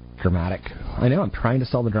that's dramatic. I know, I'm trying to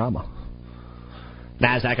sell the drama.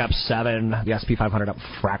 NASDAQ up 7, the S&P 500 up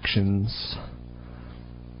fractions.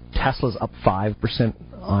 Tesla's up 5%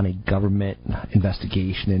 on a government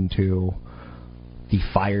investigation into the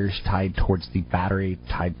fires tied towards the battery,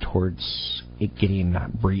 tied towards it getting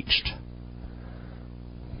breached.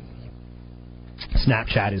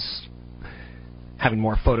 Snapchat is having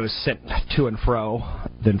more photos sent to and fro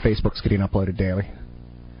than Facebook's getting uploaded daily.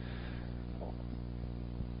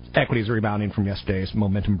 Equities rebounding from yesterday's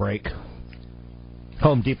momentum break.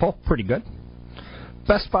 Home Depot, pretty good.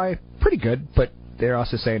 Best Buy, pretty good, but they're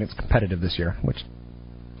also saying it's competitive this year, which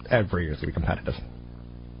every year is going to be competitive.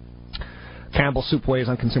 Campbell Soup weighs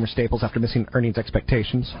on consumer staples after missing earnings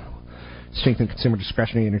expectations. Strength in consumer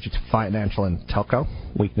discretionary, energy, financial, and telco.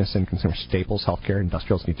 Weakness in consumer staples, healthcare,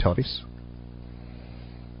 industrials, and utilities.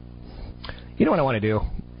 You know what I want to do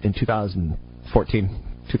in 2014,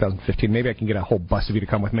 2015? Maybe I can get a whole bus of you to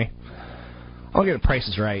come with me. I want to get the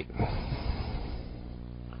prices right.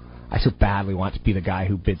 I so badly want to be the guy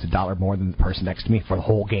who bids $1 more than the person next to me for the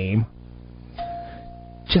whole game.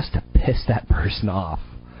 Just to piss that person off.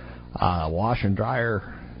 Washer and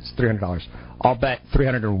dryer is $300. I'll bet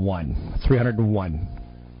 301. 301.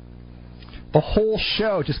 The whole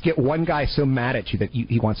show, just get one guy so mad at you that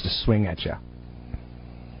he wants to swing at you.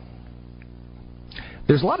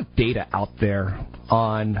 There's a lot of data out there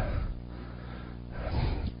on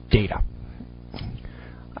data.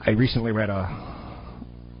 I recently read a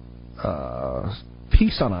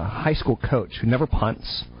piece on a high school coach who never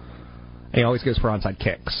punts, and he always goes for onside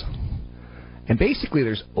kicks. And basically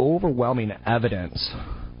there's overwhelming evidence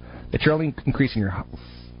that you're only increasing your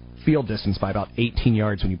field distance by about 18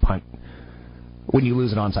 yards when you punt, when you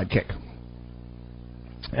lose an onside kick.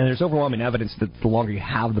 And there's overwhelming evidence that the longer you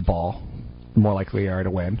have the ball, the more likely you are to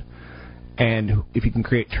win. And if you can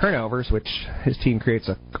create turnovers, which his team creates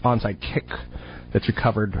an onside kick that's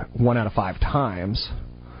recovered 1 out of 5 times,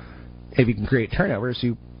 if you can create turnovers,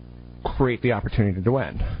 you create the opportunity to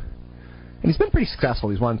win. And he's been pretty successful.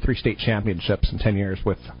 He's won 3 state championships in 10 years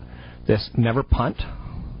with this never punt,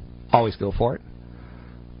 always go for it.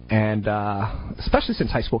 And especially since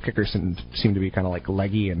high school kickers seem to be kind of like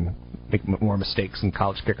leggy and make more mistakes than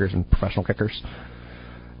college kickers and professional kickers.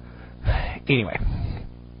 Anyway,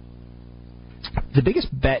 the biggest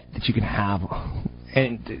bet that you can have,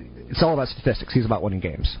 and it's all about statistics. He's about winning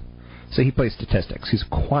games. So he plays statistics. He's a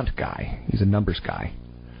quant guy. He's a numbers guy.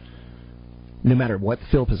 No matter what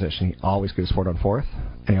field position, he always goes for it on fourth,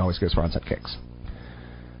 and he always goes for onside kicks.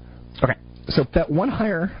 Okay, so bet one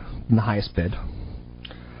higher than the highest bid.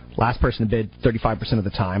 Last person to bid 35% of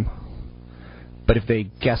the time. But if they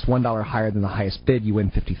guess $1 higher than the highest bid, you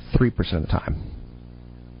win 53% of the time.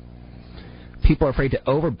 People are afraid to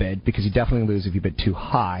overbid because you definitely lose if you bid too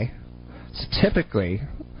high. So typically,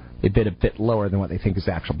 they bid a bit lower than what they think is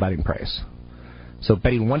the actual betting price. So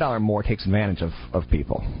betting $1 more takes advantage of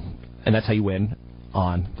people. And that's how you win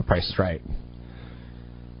on The Price is Right.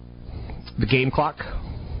 The game clock.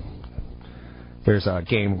 There's a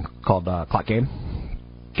game called Clock Game.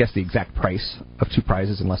 Guess the exact price of 2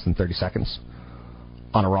 prizes in less than 30 seconds.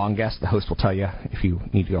 On a wrong guess, the host will tell you if you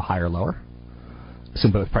need to go higher or lower.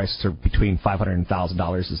 Assume both prices are between $500 and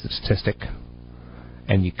 $1,000 is the statistic.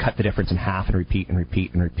 And you cut the difference in half and repeat and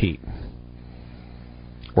repeat and repeat.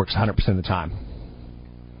 Works 100% of the time.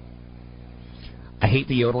 I hate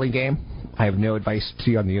the yodeling game. I have no advice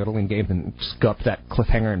to you on the yodeling game than just go up to that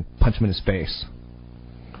cliffhanger and punch him in his face.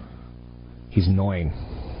 He's annoying.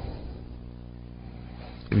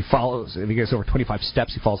 If he goes over 25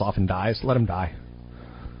 steps, he falls off and dies. Let him die.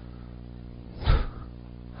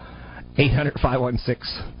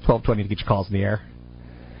 800-516-1220 to get your calls in the air.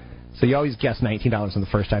 So you always guess $19 on the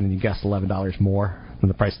first time, and you guess $11 more than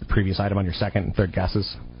the price of the previous item on your second and third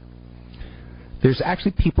guesses. There's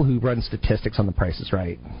actually people who run statistics on The Price is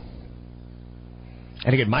Right.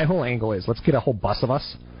 And again, my whole angle is let's get a whole bus of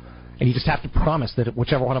us, and you just have to promise that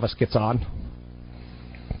whichever one of us gets on,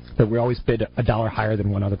 that we always bid $1 higher than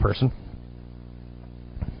one other person.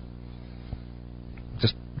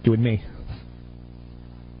 You and me.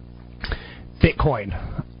 Bitcoin.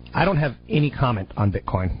 I don't have any comment on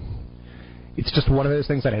Bitcoin. It's just one of those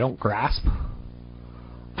things that I don't grasp.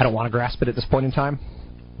 I don't want to grasp it at this point in time.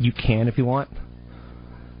 You can if you want.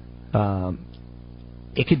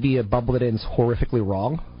 It could be a bubble that ends horrifically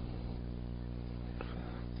wrong.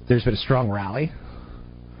 There's been a strong rally.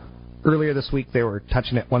 Earlier this week, they were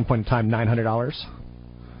touching at one point in time $900.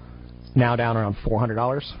 Now down around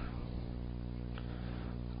 $400.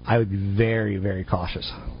 I would be very, very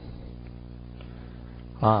cautious.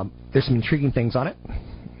 There's some intriguing things on it.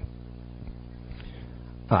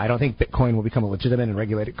 I don't think Bitcoin will become a legitimate and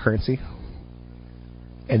regulated currency.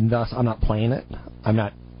 And thus, I'm not playing it. I'm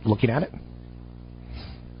not looking at it.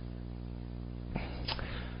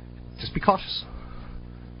 Just be cautious.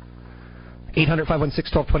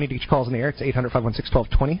 800-516-1220 to get your calls in the air. It's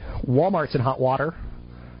 800-516-1220. Walmart's in hot water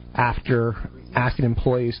after asking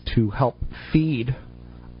employees to help feed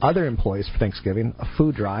other employees for Thanksgiving, a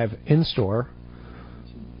food drive in-store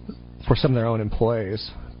for some of their own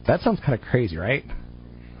employees. That sounds kind of crazy, right?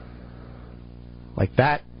 Like,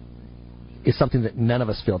 that is something that none of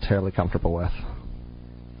us feel terribly comfortable with.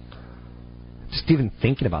 Just even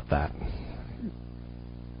thinking about that.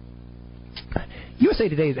 USA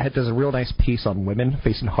Today does a real nice piece on women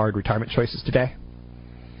facing hard retirement choices today.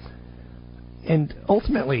 And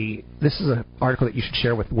ultimately, this is an article that you should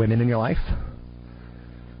share with women in your life.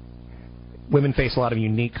 Women face a lot of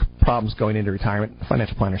unique problems going into retirement,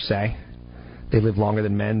 financial planners say. They live longer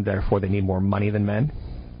than men, therefore they need more money than men.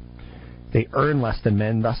 They earn less than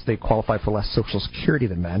men, thus they qualify for less Social Security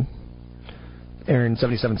than men. They earn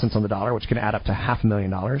 77 cents on the dollar, which can add up to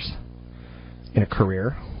 $500,000 in a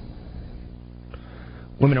career.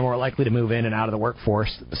 Women are more likely to move in and out of the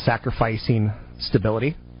workforce, sacrificing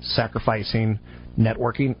stability, sacrificing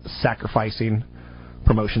networking, sacrificing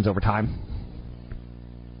promotions over time.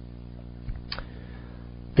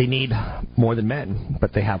 They need more than men,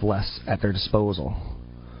 but they have less at their disposal.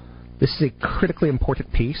 This is a critically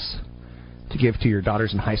important piece to give to your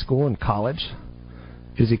daughters in high school and college.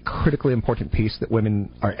 It is a critically important piece that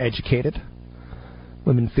women are educated.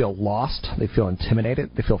 Women feel lost. They feel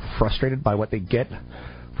intimidated. They feel frustrated by what they get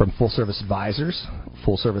from full-service advisors,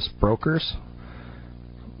 full-service brokers.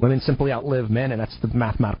 Women simply outlive men, and that's the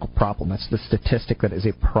mathematical problem. That's the statistic that is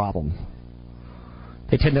a problem.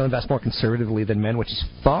 They tend to invest more conservatively than men, which is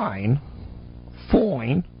fine,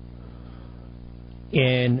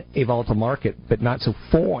 in a volatile market, but not so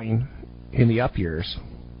fine in the up years.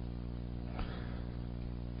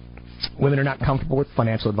 Women are not comfortable with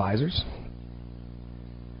financial advisors.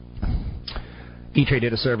 E-Trade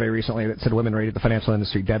did a survey recently that said women rated the financial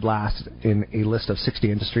industry dead last in a list of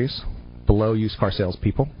 60 industries, below used car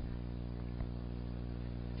salespeople.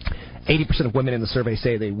 80% of women in the survey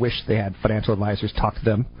say they wish they had financial advisors talk to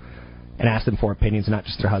them and ask them for opinions, not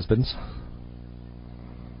just their husbands.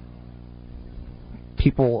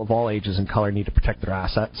 People of all ages and color need to protect their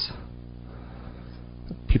assets.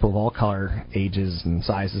 People of all color, ages, and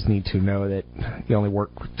sizes need to know that you only work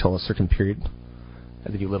till a certain period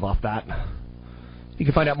and that you live off that. You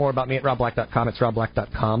can find out more about me at robblack.com. It's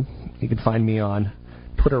robblack.com. You can find me on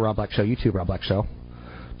Twitter, Rob Black Show, YouTube, Rob Black Show.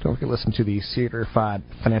 Don't forget to listen to the Certified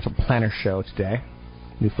Financial Planner Show today.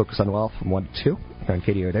 New Focus on Wealth from 1 to 2 here on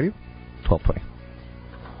KDOW, 1220.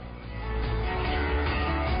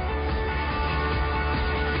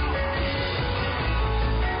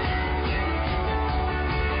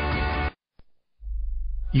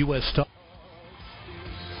 U.S. Stock.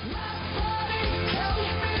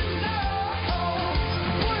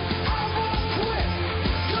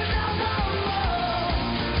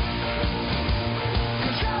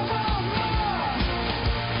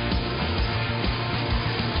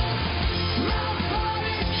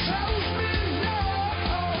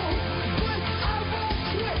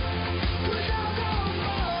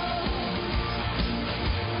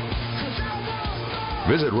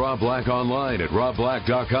 Visit Rob Black online at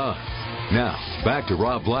robblack.com. Now, back to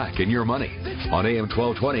Rob Black and Your Money on AM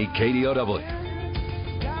 1220 KDOW.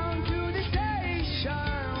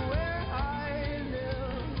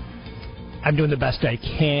 I'm doing the best I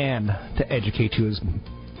can to educate you as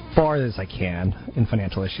far as I can in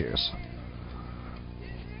financial issues.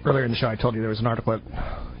 Earlier in the show, I told you there was an article at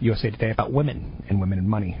USA Today about women and women and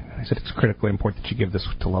money. I said it's critically important that you give this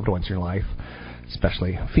to loved ones in your life,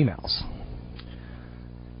 especially females.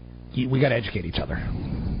 We got to educate each other.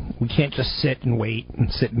 We can't just sit and wait and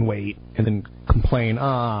then complain,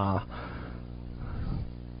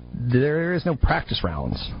 there is no practice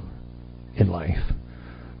rounds in life.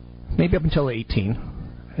 Maybe up until 18,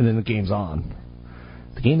 and then the game's on.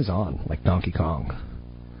 The game is on, like Donkey Kong.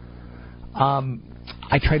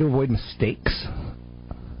 I try to avoid mistakes.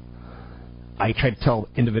 I try to tell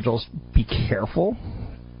individuals, be careful.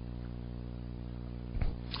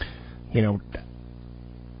 You know,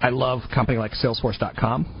 I love a company like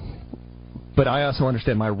Salesforce.com, but I also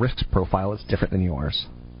understand my risk profile is different than yours.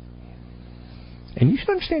 And you should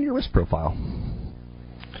understand your risk profile.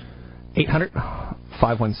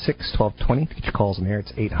 800-516-1220 to get your calls in the air.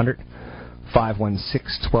 It's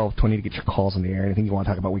 800-516-1220 to get your calls in the air. Anything you want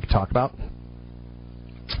to talk about, we can talk about.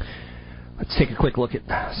 Let's take a quick look at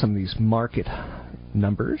some of these market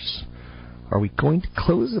numbers. Are we going to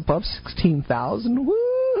close above 16,000?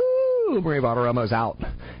 Woo! Maria Bartiromo's out.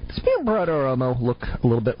 Does Maria Bartiromo look a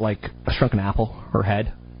little bit like a shrunken apple, her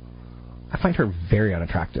head? I find her very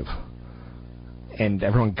unattractive. And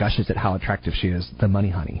everyone gushes at how attractive she is, the money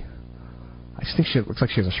honey. I just think she looks like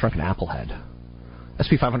she has a shrunken apple head.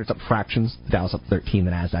 S&P 500's up fractions, the Dow's up 13,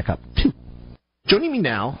 the Nasdaq up 2. Joining me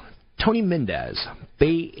now, Tony Mendez,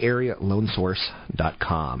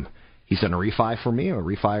 BayAreaLoanSource.com. He's done a refi for me, a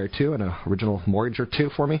refi or two, and an original mortgage or two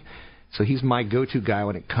for me. So he's my go-to guy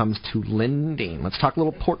when it comes to lending. Let's talk a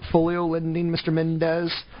little portfolio lending, Mr.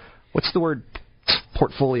 Mendez. What's the word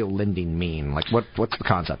portfolio lending mean? Like, what's the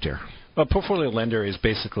concept here? A portfolio lender is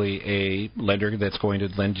basically a lender that's going to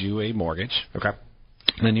lend you a mortgage. Okay.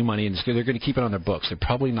 Lend you money, and they're going to keep it on their books. They're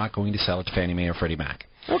probably not going to sell it to Fannie Mae or Freddie Mac.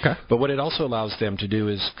 Okay. But what it also allows them to do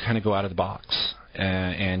is kind of go out of the box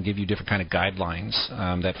and give you different kind of guidelines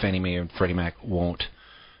that Fannie Mae and Freddie Mac won't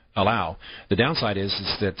allow. The downside is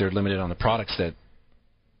that they're limited on the products that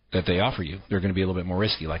they offer you. They're going to be a little bit more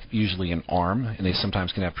risky, like usually an ARM, and they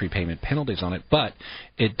sometimes can have prepayment penalties on it. But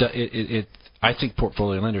I think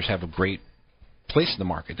portfolio lenders have a great place in the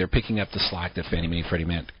market. They're picking up the slack that Fannie Mae and Freddie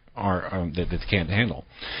Mac that they can't handle.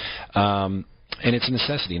 And it's a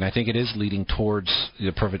necessity, and I think it is leading towards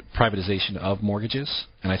the privatization of mortgages,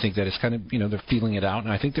 and I think that it's kind of, they're feeling it out,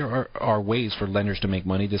 and I think there are ways for lenders to make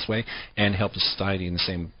money this way and help the society in the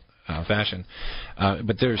same fashion.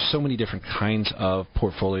 But there's so many different kinds of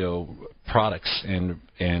portfolio products and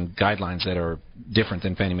guidelines that are different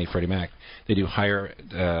than Fannie Mae, Freddie Mac. They do higher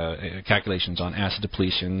calculations on asset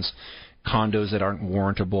depletions, condos that aren't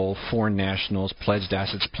warrantable, foreign nationals, pledged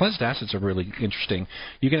assets. Pledged assets are really interesting.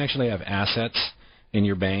 You can actually have assets in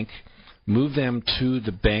your bank, move them to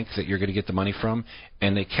the bank that you're going to get the money from,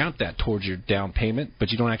 and they count that towards your down payment,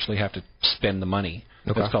 but you don't actually have to spend the money.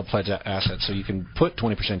 Okay. That's called pledged assets. So you can put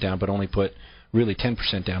 20% down, but only put really 10%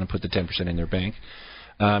 down and put the 10% in their bank.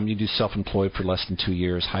 You do self-employed for less than 2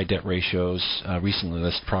 years, high debt ratios, recently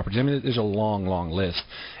listed properties. I mean, there's a long, long list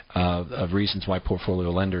of reasons why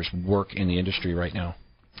portfolio lenders work in the industry right now.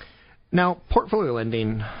 Now, portfolio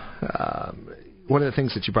lending, one of the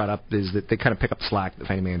things that you brought up is that they kind of pick up slack that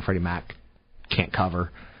Fannie Mae and Freddie Mac can't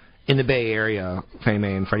cover. In the Bay Area, Fannie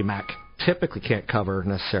Mae and Freddie Mac typically can't cover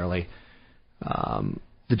necessarily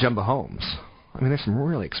the jumbo homes. I mean, there's some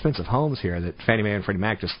really expensive homes here that Fannie Mae and Freddie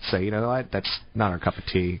Mac just say, that's not our cup of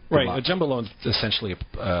tea. Right. A jumbo loan is essentially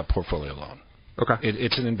a portfolio loan. Okay.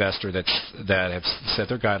 It's an investor that have set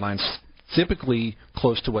their guidelines, typically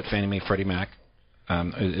close to what Fannie Mae, Freddie Mac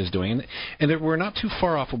is doing, and we're not too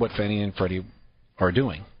far off of what Fannie and Freddie are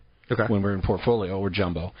doing. Okay. When we're in portfolio or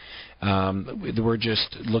jumbo, we're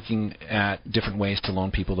just looking at different ways to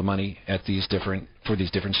loan people the money for these different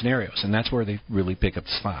scenarios, and that's where they really pick up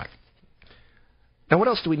the slack. Now, what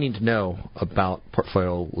else do we need to know about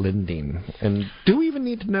portfolio lending? And do we even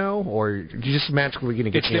need to know, or are you just magically going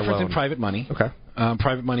to get me a loan? It's different than private money. Okay.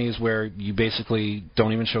 Private money is where you basically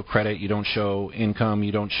don't even show credit, you don't show income,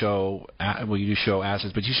 you don't show, you do show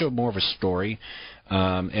assets, but you show more of a story,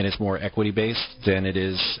 and it's more equity-based than it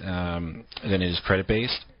is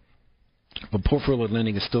credit-based. But portfolio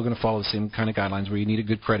lending is still going to follow the same kind of guidelines where you need a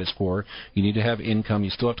good credit score, you need to have income, you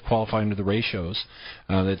still have to qualify under the ratios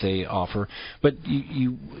that they offer. But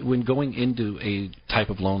you when going into a type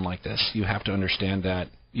of loan like this, you have to understand that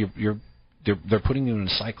they're putting you in a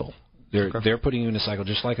cycle. They're putting you in a cycle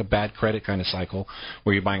just like a bad credit kind of cycle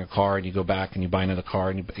where you're buying a car and you go back and you buy another car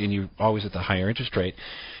and you're always at the higher interest rate.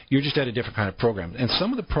 You're just at a different kind of program. And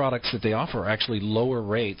some of the products that they offer are actually lower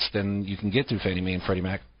rates than you can get through Fannie Mae and Freddie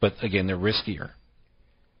Mac, but again, they're riskier.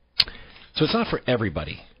 So it's not for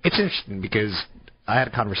everybody. It's interesting because I had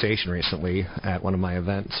a conversation recently at one of my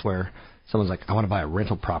events where someone's like, I want to buy a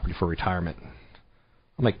rental property for retirement.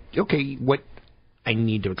 I'm like, okay, what I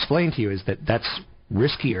need to explain to you is that that's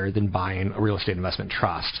riskier than buying a real estate investment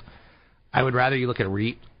trust. I would rather you look at a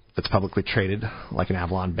REIT that's publicly traded, like an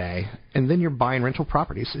Avalon Bay, and then you're buying rental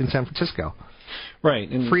properties in San Francisco. Right.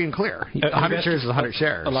 And free and clear. 100 shares is 100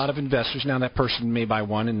 shares. A lot of investors, now that person may buy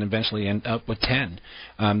one and eventually end up with 10.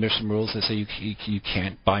 There's some rules that say you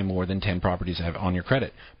can't buy more than 10 properties on your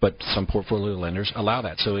credit, but some portfolio lenders allow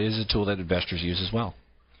that. So it is a tool that investors use as well.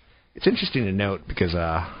 It's interesting to note because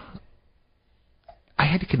I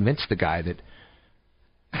had to convince the guy that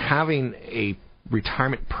having a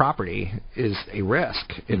retirement property is a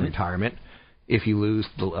risk in retirement. If you lose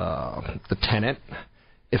the tenant,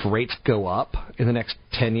 if rates go up in the next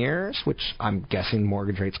 10 years, which I'm guessing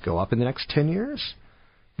mortgage rates go up in the next 10 years,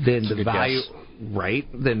 then the value,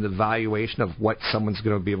 then the valuation of what someone's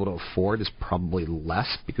going to be able to afford is probably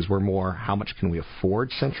less because we're more how much can we afford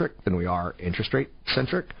centric than we are interest rate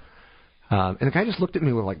centric. And the guy just looked at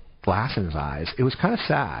me with like glass in his eyes. It was kind of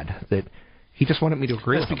sad that he just wanted me to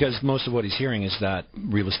agree. That's because most of what he's hearing is that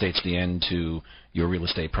real estate's the end to your real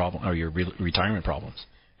estate problem or your retirement problems.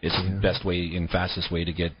 It's the best way and fastest way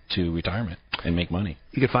to get to retirement and make money.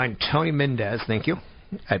 You can find Tony Mendez, thank you,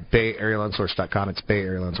 at BayAreaLoanSource.com. It's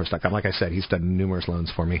BayAreaLoanSource.com. Like I said, he's done numerous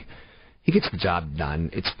loans for me. He gets the job done.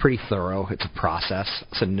 It's pretty thorough. It's a process.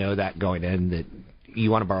 So know that going in that you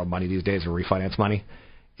want to borrow money these days or refinance money,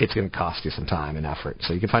 it's going to cost you some time and effort.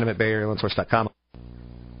 So you can find him at BayAreaLoanSource.com.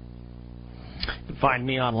 You can find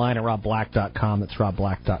me online at RobBlack.com. That's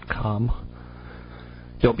RobBlack.com.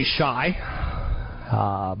 Don't be shy.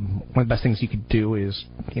 One of the best things you could do is,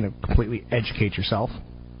 completely educate yourself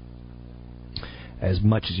as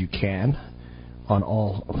much as you can on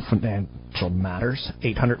all financial matters.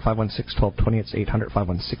 800-516-1220. It's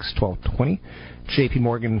 800-516-1220. J.P.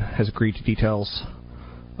 Morgan has agreed to details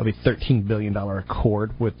of a $13 billion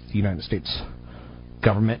accord with the United States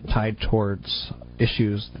government tied towards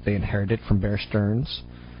issues that they inherited from Bear Stearns,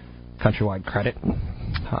 Countrywide Credit.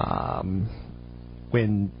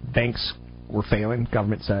 When banks were failing,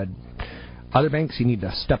 government said, other banks, you need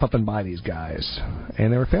to step up and buy these guys.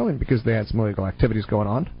 And they were failing because they had some illegal activities going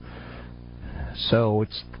on. So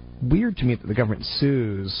it's weird to me that the government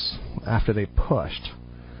sues after they pushed.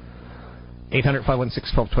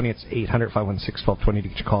 800-516-1220. It's 800-516-1220 to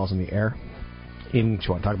get your calls in the air. In what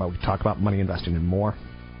you want to talk about, we talk about money investing and more.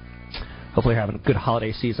 Hopefully you're having a good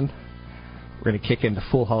holiday season. We're going to kick into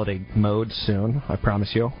full holiday mode soon, I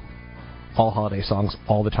promise you. All holiday songs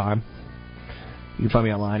all the time. You can find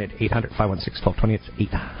me online at 800-516-1220. It's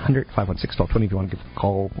 800-516-1220 if you want to give a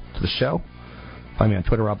call to the show. Find me on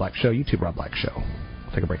Twitter, Rob Black Show, YouTube, Rob Black Show.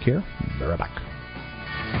 We'll take a break here. Be right back.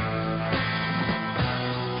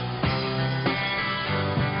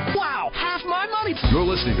 Wow, half my money. You're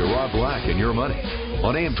listening to Rob Black and Your Money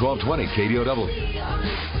on AM 1220 KDOW.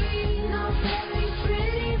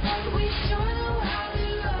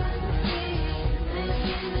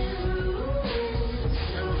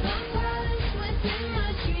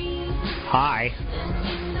 Hi.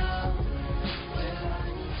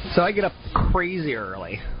 So I get up crazy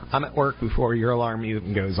early. I'm at work before your alarm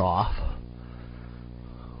even goes off.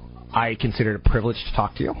 I consider it a privilege to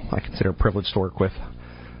talk to you. I consider it a privilege to work with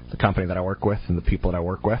the company that I work with and the people that I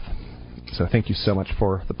work with. So thank you so much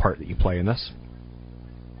for the part that you play in this.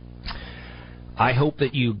 I hope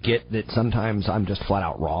that you get that sometimes I'm just flat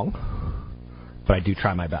out wrong, but I do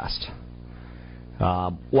try my best.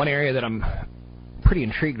 One area that I'm pretty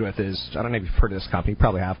intrigued with is, I don't know if you've heard of this company, you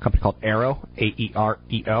probably have, a company called Aereo,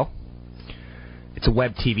 A-E-R-E-O. It's a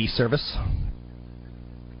web TV service.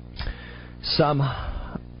 Some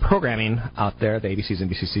programming out there, the ABCs,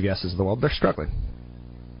 NBCs, CBSs of the world, they're struggling.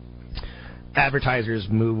 Advertisers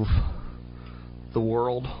move the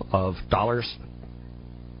world of dollars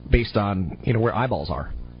based on, where eyeballs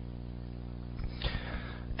are.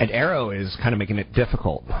 And Aereo is kind of making it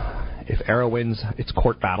difficult. If Aereo wins its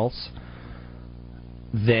court battles,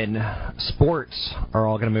 then sports are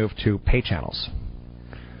all going to move to pay channels.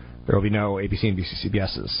 There will be no ABC, NBC,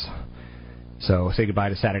 CBSs. So say goodbye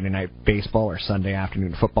to Saturday Night Baseball or Sunday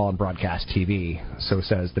afternoon football and broadcast TV. So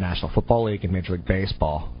says the National Football League and Major League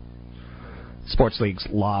Baseball. Sports leagues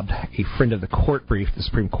lobbed a friend of the court brief to the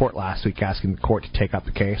Supreme Court last week asking the court to take up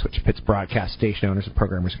the case, which pits broadcast station owners and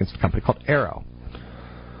programmers against a company called Aereo.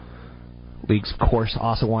 Leagues, of course,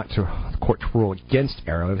 also want the court to rule against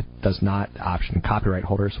Aereo. If it does not, option copyright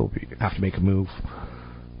holders will have to make a move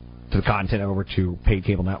to the content over to paid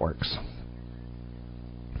cable networks.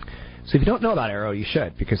 So if you don't know about Aereo, you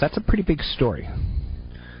should, because that's a pretty big story.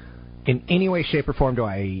 In any way, shape, or form do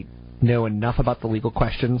I know enough about the legal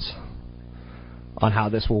questions on how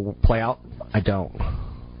this will play out? I don't.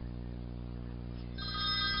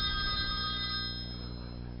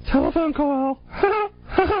 Telephone call.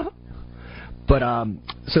 But,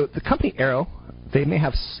 so the company Aereo, They may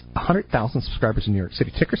have 100,000 subscribers in New York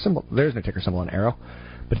City. Ticker symbol, there's no ticker symbol on Arrow,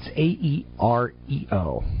 but it's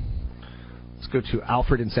AEREO. Let's go to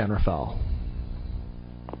Alfred in San Rafael.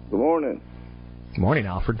 Good morning. Good morning,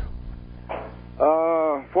 Alfred.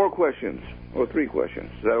 4 questions, or 3 questions.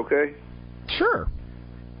 Is that okay? Sure.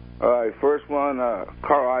 All right, first one,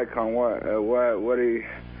 Carl Icahn,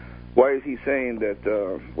 why is he saying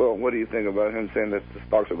that, what do you think about him saying that the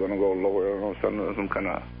stocks are going to go lower or some kind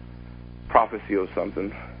of prophecy or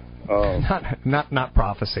something? Not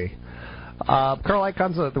prophecy. Carl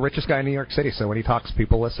Icahn's the richest guy in New York City, so when he talks,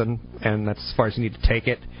 people listen, and that's as far as you need to take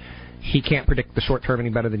it. He can't predict the short term any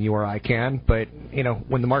better than you or I can, but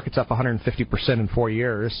when the market's up 150% in 4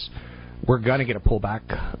 years, we're going to get a pullback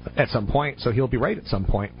at some point, so he'll be right at some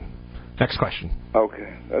point. Next question.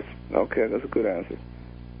 Okay, that's a good answer.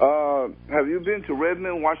 Have you been to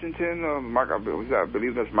Redmond, Washington? I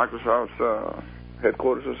believe that's Microsoft's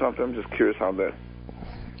headquarters or something. I'm just curious how that.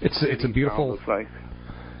 It's a beautiful. Looks like.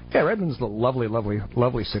 Yeah, Redmond's a lovely, lovely,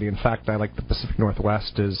 lovely city. In fact, I like the Pacific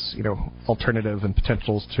Northwest as alternative and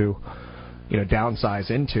potentials to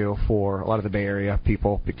downsize into for a lot of the Bay Area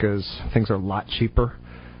people because things are a lot cheaper.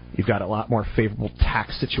 You've got a lot more favorable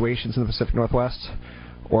tax situations in the Pacific Northwest.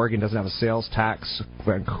 Oregon doesn't have a sales tax.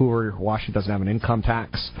 Vancouver, Washington doesn't have an income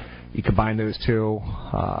tax. You combine those two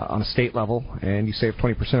on a state level, and you save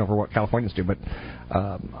 20% over what Californians do. But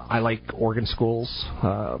I like Oregon schools,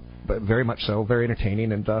 but very much so, very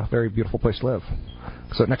entertaining, and a very beautiful place to live.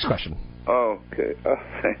 So next question. Okay.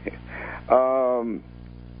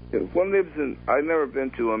 If one lives in, I've never been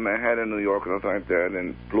to Manhattan, New York, or nothing like that,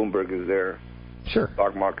 and Bloomberg is there. Sure.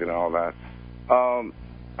 Stock market and all that.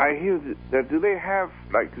 I hear that do they have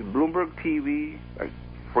like Bloomberg TV like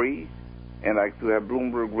free, and like do they have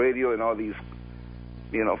Bloomberg Radio and all these,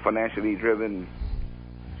 financially driven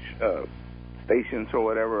stations or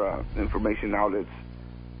whatever information outlets?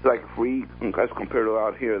 It's like free as compared to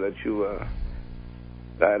out here that you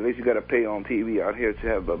at least you got to pay on TV out here to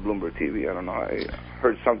have a Bloomberg TV. I don't know. I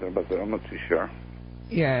heard something about that. I'm not too sure.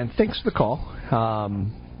 Yeah, and thanks for the call.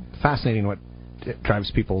 Fascinating what drives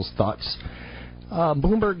people's thoughts.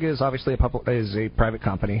 Bloomberg is obviously a private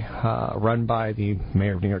company run by the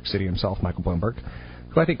mayor of New York City himself, Michael Bloomberg,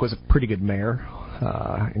 who I think was a pretty good mayor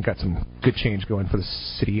and got some good change going for the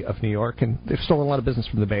city of New York. And they've stolen a lot of business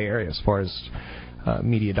from the Bay Area as far as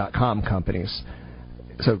media.com companies.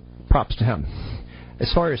 So props to him.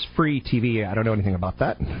 As far as free TV, I don't know anything about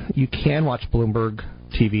that. You can watch Bloomberg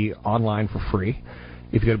TV online for free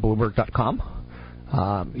if you go to Bloomberg.com.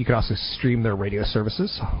 You can also stream their radio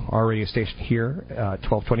services. Our radio station here,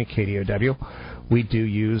 1220 KDOW, we do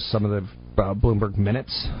use some of the Bloomberg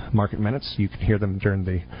minutes, market minutes. You can hear them during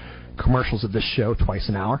the commercials of this show twice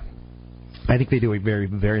an hour. I think they do a very,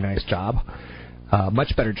 very nice job.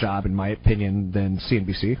 Much better job, in my opinion, than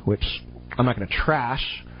CNBC, which I'm not going to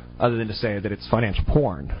trash other than to say that it's financial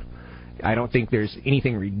porn. I don't think there's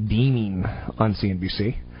anything redeeming on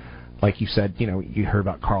CNBC. Like you said, you heard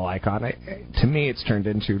about Carl Icahn. To me, it's turned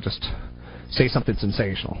into just say something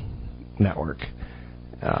sensational network.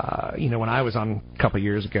 When I was on a couple of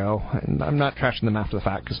years ago, and I'm not trashing them after the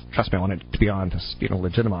fact because, trust me, I wanted to be on to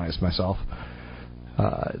legitimize myself.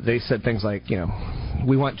 They said things like,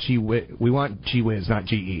 we want G-Wiz, not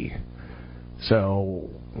GE. So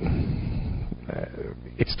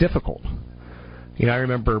it's difficult. I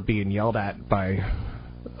remember being yelled at by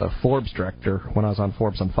a Forbes director when I was on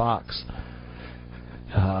Forbes on Fox.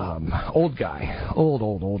 Old guy,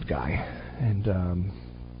 old guy, and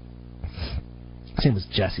his name was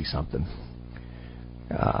Jesse something.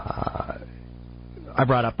 I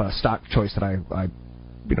brought up a stock choice that I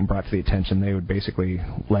brought to the attention. They would basically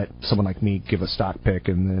let someone like me give a stock pick,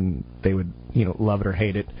 and then they would love it or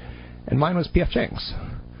hate it. And mine was P.F. Chang's.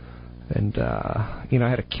 And I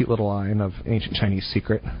had a cute little line of ancient Chinese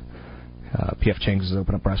secret. P.F. Chang's has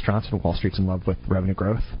opened up restaurants, and Wall Street's in love with revenue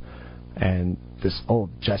growth. And this old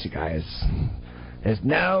Jesse guy is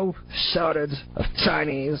no shortage of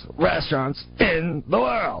Chinese restaurants in the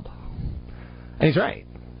world. And he's right.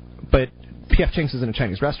 But P.F. Chang's isn't a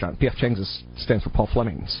Chinese restaurant. P.F. Chang's stands for Paul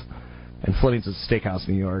Fleming's. And Fleming's is a steakhouse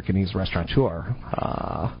in New York, and he's a restaurateur.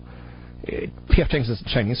 P.F. Chang's is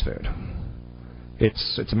Chinese food.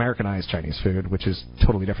 It's Americanized Chinese food, which is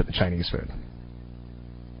totally different than Chinese food,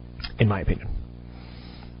 in my opinion.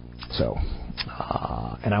 So,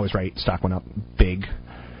 and I was right. Stock went up big.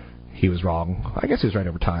 He was wrong. I guess he was right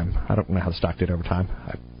over time. I don't know how the stock did over time.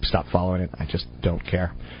 I stopped following it. I just don't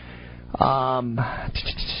care.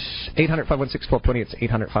 800-516-1220. It's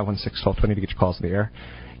 800-516-1220 to get your calls in the air.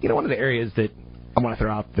 One of the areas that I want to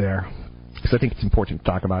throw out there, because I think it's important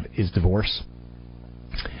to talk about, is divorce.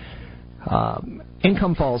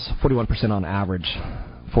 Income falls 41% on average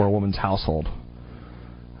for a woman's household.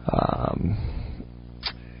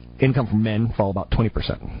 Income from men fall about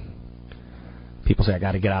 20%. People say, I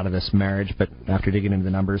got to get out of this marriage, but after digging into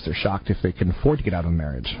the numbers, they're shocked if they can afford to get out of a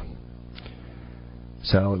marriage.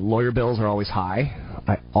 So lawyer bills are always high.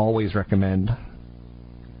 I always recommend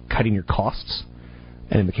cutting your costs.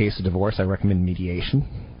 And in the case of divorce, I recommend mediation.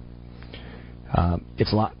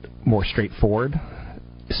 It's a lot more straightforward,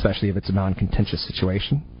 especially if it's a non-contentious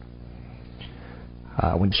situation.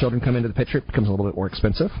 When children come into the picture, it becomes a little bit more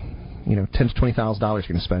expensive. $10,000 to $20,000 you're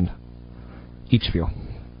going to spend, each of you.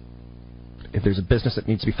 If there's a business that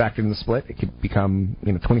needs to be factored in the split, it could become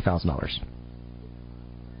 $20,000.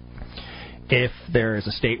 If there is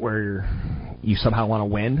a state where you somehow want to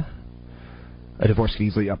win, a divorce could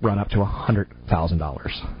easily run up to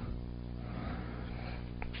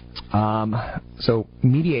 $100,000. So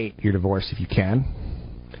mediate your divorce if you can.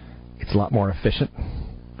 It's a lot more efficient.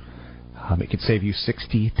 It could save you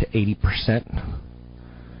 60 to 80%,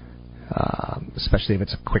 especially if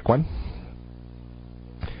it's a quick one.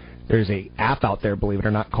 There's a app out there, believe it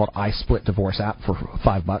or not, called iSplit Divorce app for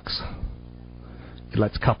 $5. It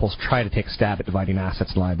lets couples try to take a stab at dividing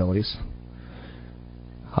assets and liabilities.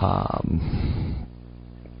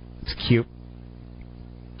 It's cute.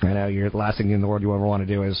 I know the last thing in the world you ever want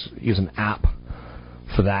to do is use an app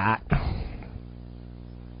for that.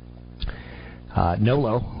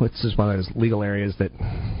 NOLO, which is one of those legal areas that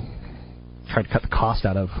try to cut the cost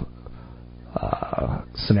out of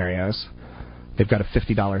scenarios. They've got a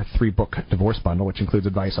 $50 3-book divorce bundle, which includes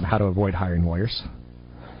advice on how to avoid hiring lawyers.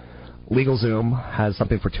 LegalZoom has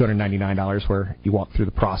something for $299 where you walk through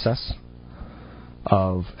the process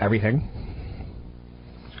of everything.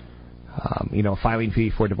 A filing fee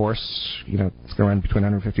for divorce, it's going to run between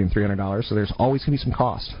 $150 and $300, so there's always going to be some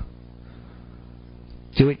cost.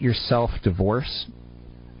 Do-it-yourself divorce,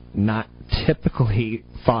 not typically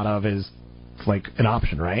thought of as like an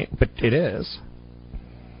option, right? But it is.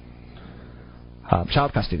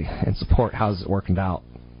 Child custody and support, how's it working out?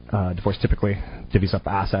 Divorce typically divvies up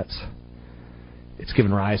assets. It's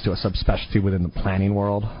given rise to a subspecialty within the planning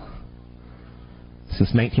world.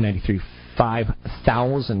 Since 1993,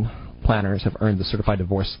 5,000 planners have earned the Certified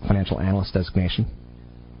Divorce Financial Analyst designation.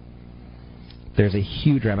 There's a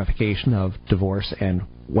huge ramification of divorce and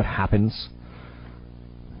what happens,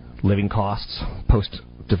 living costs,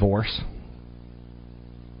 post-divorce.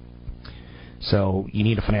 So you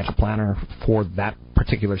need a financial planner for that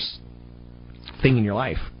particular thing in your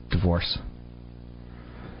life, divorce.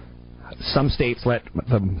 Some states let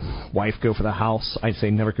the wife go for the house. I'd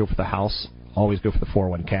say never go for the house. Always go for the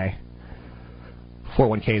 401k.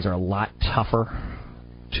 401ks are a lot tougher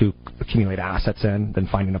to accumulate assets in than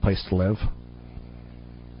finding a place to live.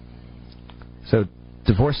 So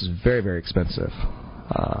divorce is very, very expensive.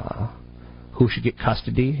 Who should get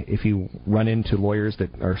custody? If you run into lawyers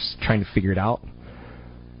that are trying to figure it out,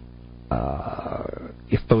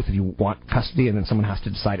 if both of you want custody and then someone has to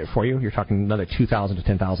decide it for you, you're talking another $2,000 to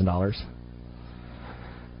 $10,000.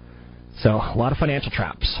 So a lot of financial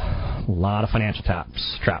traps.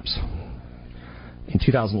 In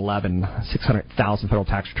 2011, 600,000 federal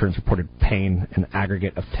tax returns reported paying an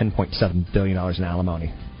aggregate of $10.7 billion in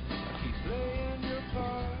alimony.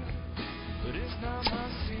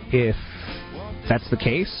 If that's the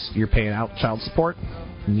case, you're paying out child support,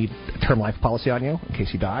 you need a term life policy on you in case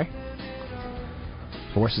you die.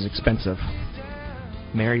 Divorce is expensive.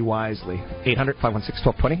 Marry wisely.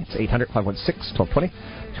 800-516-1220. It's 800-516-1220.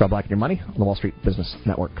 It's Rob Black and Your Money on the Wall Street Business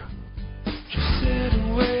Network.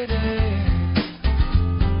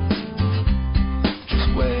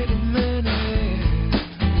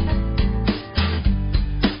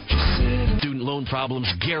 Student loan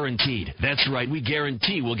problems guaranteed. That's right. We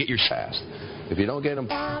guarantee we'll get your fast. If you don't get them...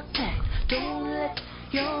 Don't let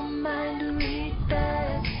your mind read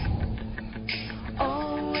that.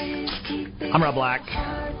 Always keep it. I'm Rob Black.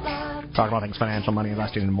 Talking about things financial, money,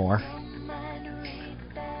 investing, and more.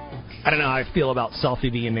 I don't know how I feel about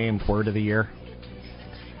selfie being named Word of the Year.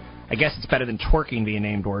 I guess it's better than twerking being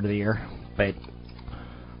named Word of the Year, but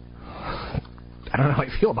I don't know how I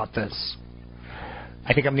feel about this.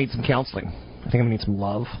 I think I'm going to need some counseling. I think I'm going to need some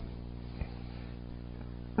love.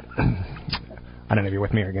 I don't know if you're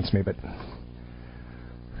with me or against me, but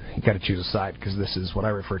you got to choose a side because this is what I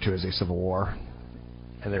refer to as a civil war,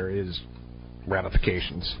 and there is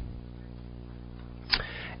ramifications.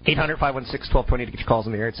 800-516-1220 to get your calls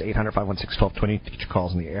in the air. It's 800-516-1220 to get your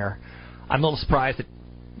calls in the air. I'm a little surprised that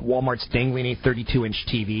Walmart's dangling a 32-inch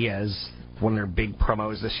TV as one of their big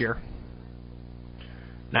promos this year.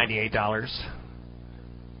 $98.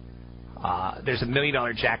 There's a $1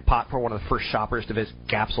 million jackpot for one of the first shoppers to visit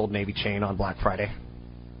Gap's Old Navy chain on Black Friday.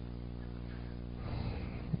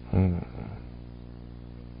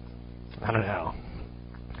 I don't know.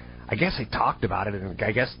 I guess they talked about it, and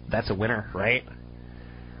I guess that's a winner, right?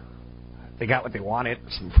 They got what they wanted,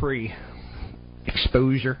 some free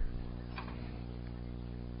exposure.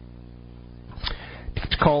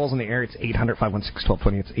 Calls in the air, it's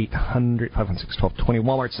 800-516-1220. It's 800-516-1220.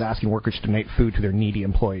 Walmart is asking workers to donate food to their needy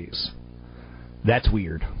employees. That's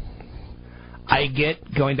weird. I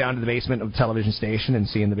get going down to the basement of the television station and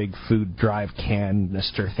seeing the big food drive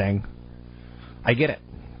canister thing. I get it.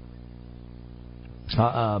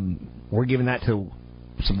 We're giving that to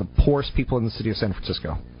some of the poorest people in the city of San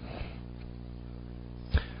Francisco.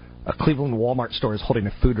 A Cleveland Walmart store is holding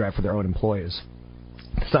a food drive for their own employees.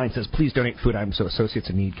 The sign says, please donate food items so associates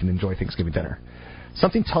in need can enjoy Thanksgiving dinner.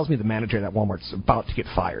 Something tells me the manager at that Walmart's about to get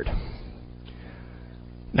fired.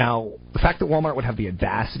 Now, the fact that Walmart would have the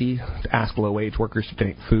audacity to ask low-wage workers to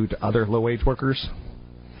donate food to other low-wage workers,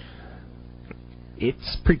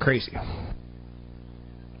 it's pretty crazy.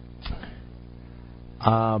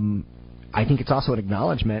 I think it's also an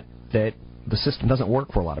acknowledgement that the system doesn't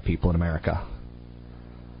work for a lot of people in America.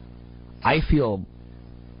 I feel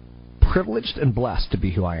privileged and blessed to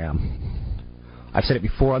be who I am. I've said it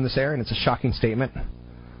before on this air, and it's a shocking statement,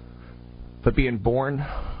 but being born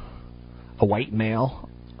a white male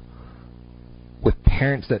with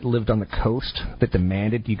parents that lived on the coast that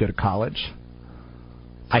demanded you go to college,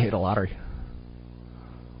 I hit a lottery.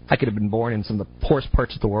 I could have been born in some of the poorest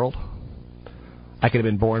parts of the world. I could have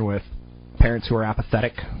been born with parents who were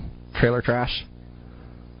apathetic, trailer trash.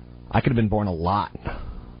 I could have been born a lot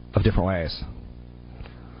of different ways.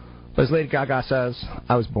 But as Lady Gaga says,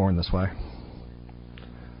 I was born this way.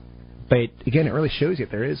 But again, it really shows you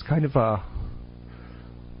there is kind of a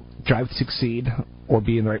drive to succeed or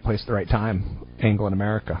be in the right place at the right time angle in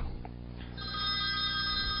America.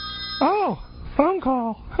 Oh, phone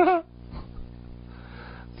call. Let's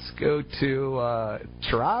go to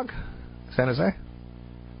Chirag, San Jose.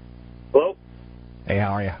 Hello? Hey,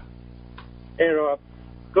 how are you? Hey, Rob.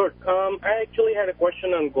 Good. I actually had a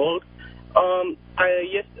question on gold.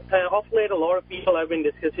 Off late, a lot of people have been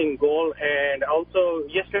discussing gold, and also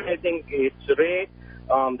yesterday, I think it's Ray,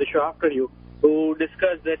 the show after you, who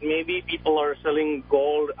discussed that maybe people are selling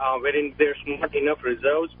gold wherein there's not enough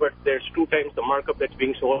reserves, but there's 2 times the markup that's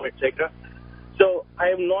being sold, etc. So I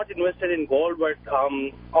am not invested in gold, but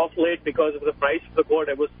off late, because of the price of the gold,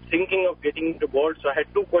 I was thinking of getting into gold. So I had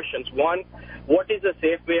 2 questions. One, what is a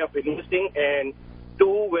safe way of investing? And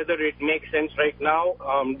 2, whether it makes sense right now.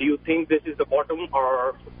 Do you think this is the bottom,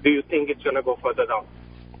 or do you think it's going to go further down?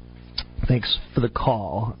 Thanks for the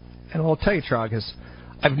call. And I'll tell you, Trog, is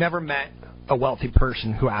I've never met a wealthy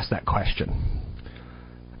person who asked that question.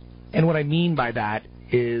 And what I mean by that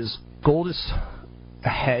is gold is a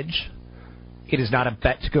hedge. It is not a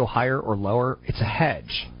bet to go higher or lower. It's a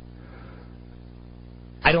hedge.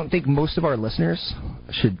 I don't think most of our listeners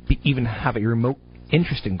should even have a remote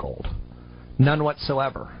interest in gold. None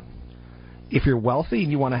whatsoever. If you're wealthy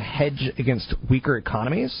and you want to hedge against weaker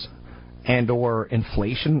economies and or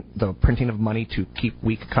inflation, the printing of money to keep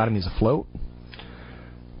weak economies afloat,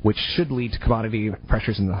 which should lead to commodity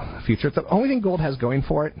pressures in the future, the only thing gold has going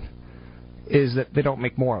for it is that they don't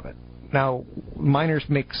make more of it. Now, miners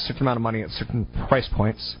make a certain amount of money at certain price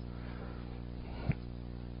points.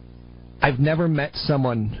 I've never met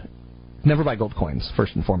someone, never buy gold coins,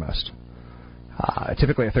 first and foremost.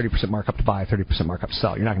 Typically a 30% markup to buy, 30% markup to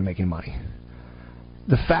sell. You're not going to make any money.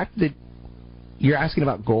 The fact that you're asking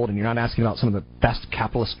about gold and you're not asking about some of the best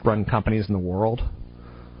capitalist-run companies in the world,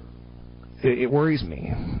 it worries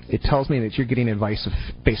me. It tells me that you're getting advice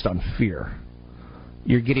based on fear.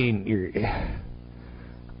 You're getting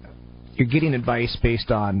advice based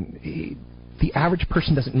on the average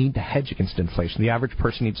person doesn't need to hedge against inflation. The average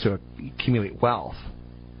person needs to accumulate wealth.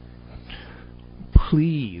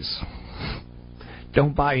 Please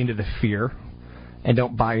don't buy into the fear and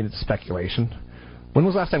don't buy into the speculation. When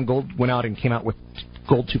was the last time gold went out and came out with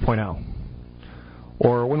gold 2.0?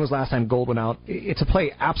 Or when was the last time gold went out? It's a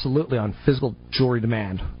play absolutely on physical jewelry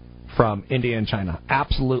demand from India and China.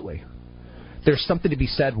 Absolutely. There's something to be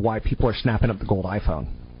said why people are snapping up the gold iPhone.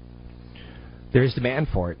 There is demand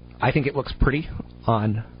for it. I think it looks pretty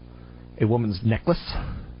on a woman's necklace.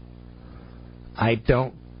 I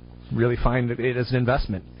don't really find it as an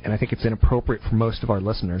investment, and I think it's inappropriate for most of our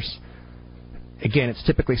listeners. Again, it's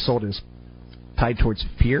typically sold as tied towards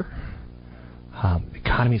fear. The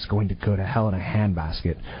economy is going to go to hell in a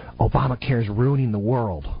handbasket. Obamacare is ruining the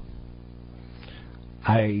world.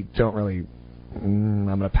 I'm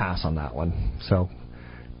going to pass on that one. So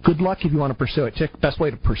Good luck if you want to pursue it. Best way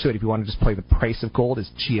to pursue it if you want to just play the price of gold is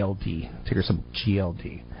GLD. Ticker symbol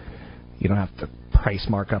GLD. You don't have the price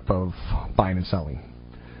markup of buying and selling.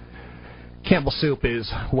 Campbell Soup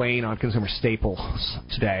is weighing on consumer staples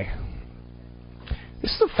today.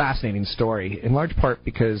 This is a fascinating story, in large part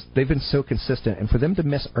because they've been so consistent, and for them to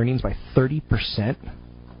miss earnings by 30%,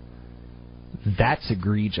 that's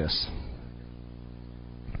egregious.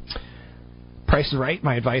 Price is Right.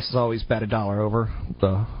 My advice is always bet $1 over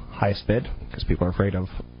the highest bid, because people are afraid of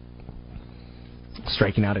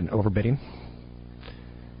striking out and overbidding.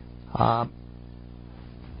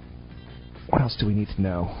 What else do we need to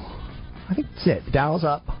know? I think that's it. The Dow's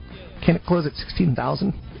up. Can it close at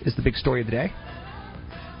 16,000 is the big story of the day.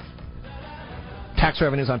 Tax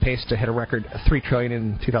revenues on pace to hit a record $3 trillion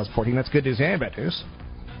in 2014. That's good news and bad news.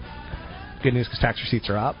 Good news because tax receipts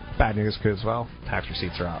are up. Bad news because, well, tax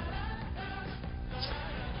receipts are up.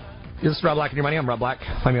 This is Rob Black and Your Money. I'm Rob Black.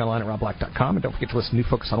 Find me online at robblack.com. And don't forget to listen to New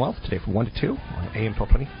Focus on Wealth today from 1 to 2 on AM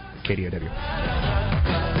 1220 KDOW.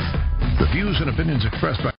 The views and opinions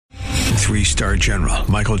expressed by 3-star General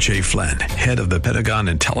Michael J. Flynn, head of the Pentagon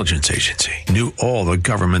Intelligence Agency, knew all the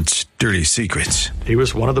government's dirty secrets. He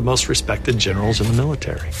was one of the most respected generals in the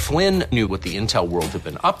military. Flynn knew what the intel world had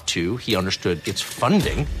been up to. He understood its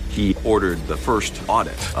funding. He ordered the first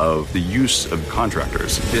audit of the use of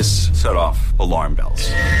contractors. This set off alarm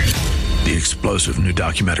bells. The explosive new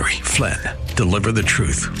documentary, Flynn, Deliver the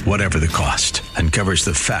Truth, Whatever the Cost, uncovers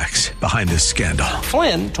the facts behind this scandal.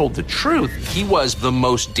 Flynn told the truth. He was the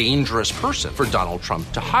most dangerous person for Donald Trump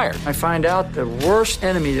to hire. I find out the worst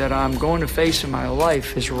enemy that I'm going to face in my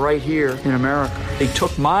life is right here in America. They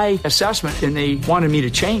took my assessment and they wanted me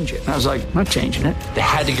to change it. And I was like, I'm not changing it. They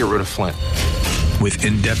had to get rid of Flynn. With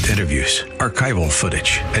in-depth interviews, archival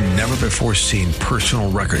footage, and never-before-seen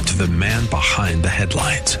personal records of the man behind the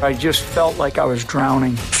headlines. I just felt like I was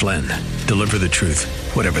drowning. Flynn, Deliver the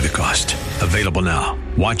Truth, Whatever the Cost. Available now.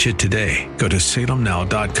 Watch it today. Go to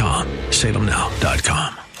salemnow.com.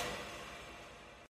 salemnow.com.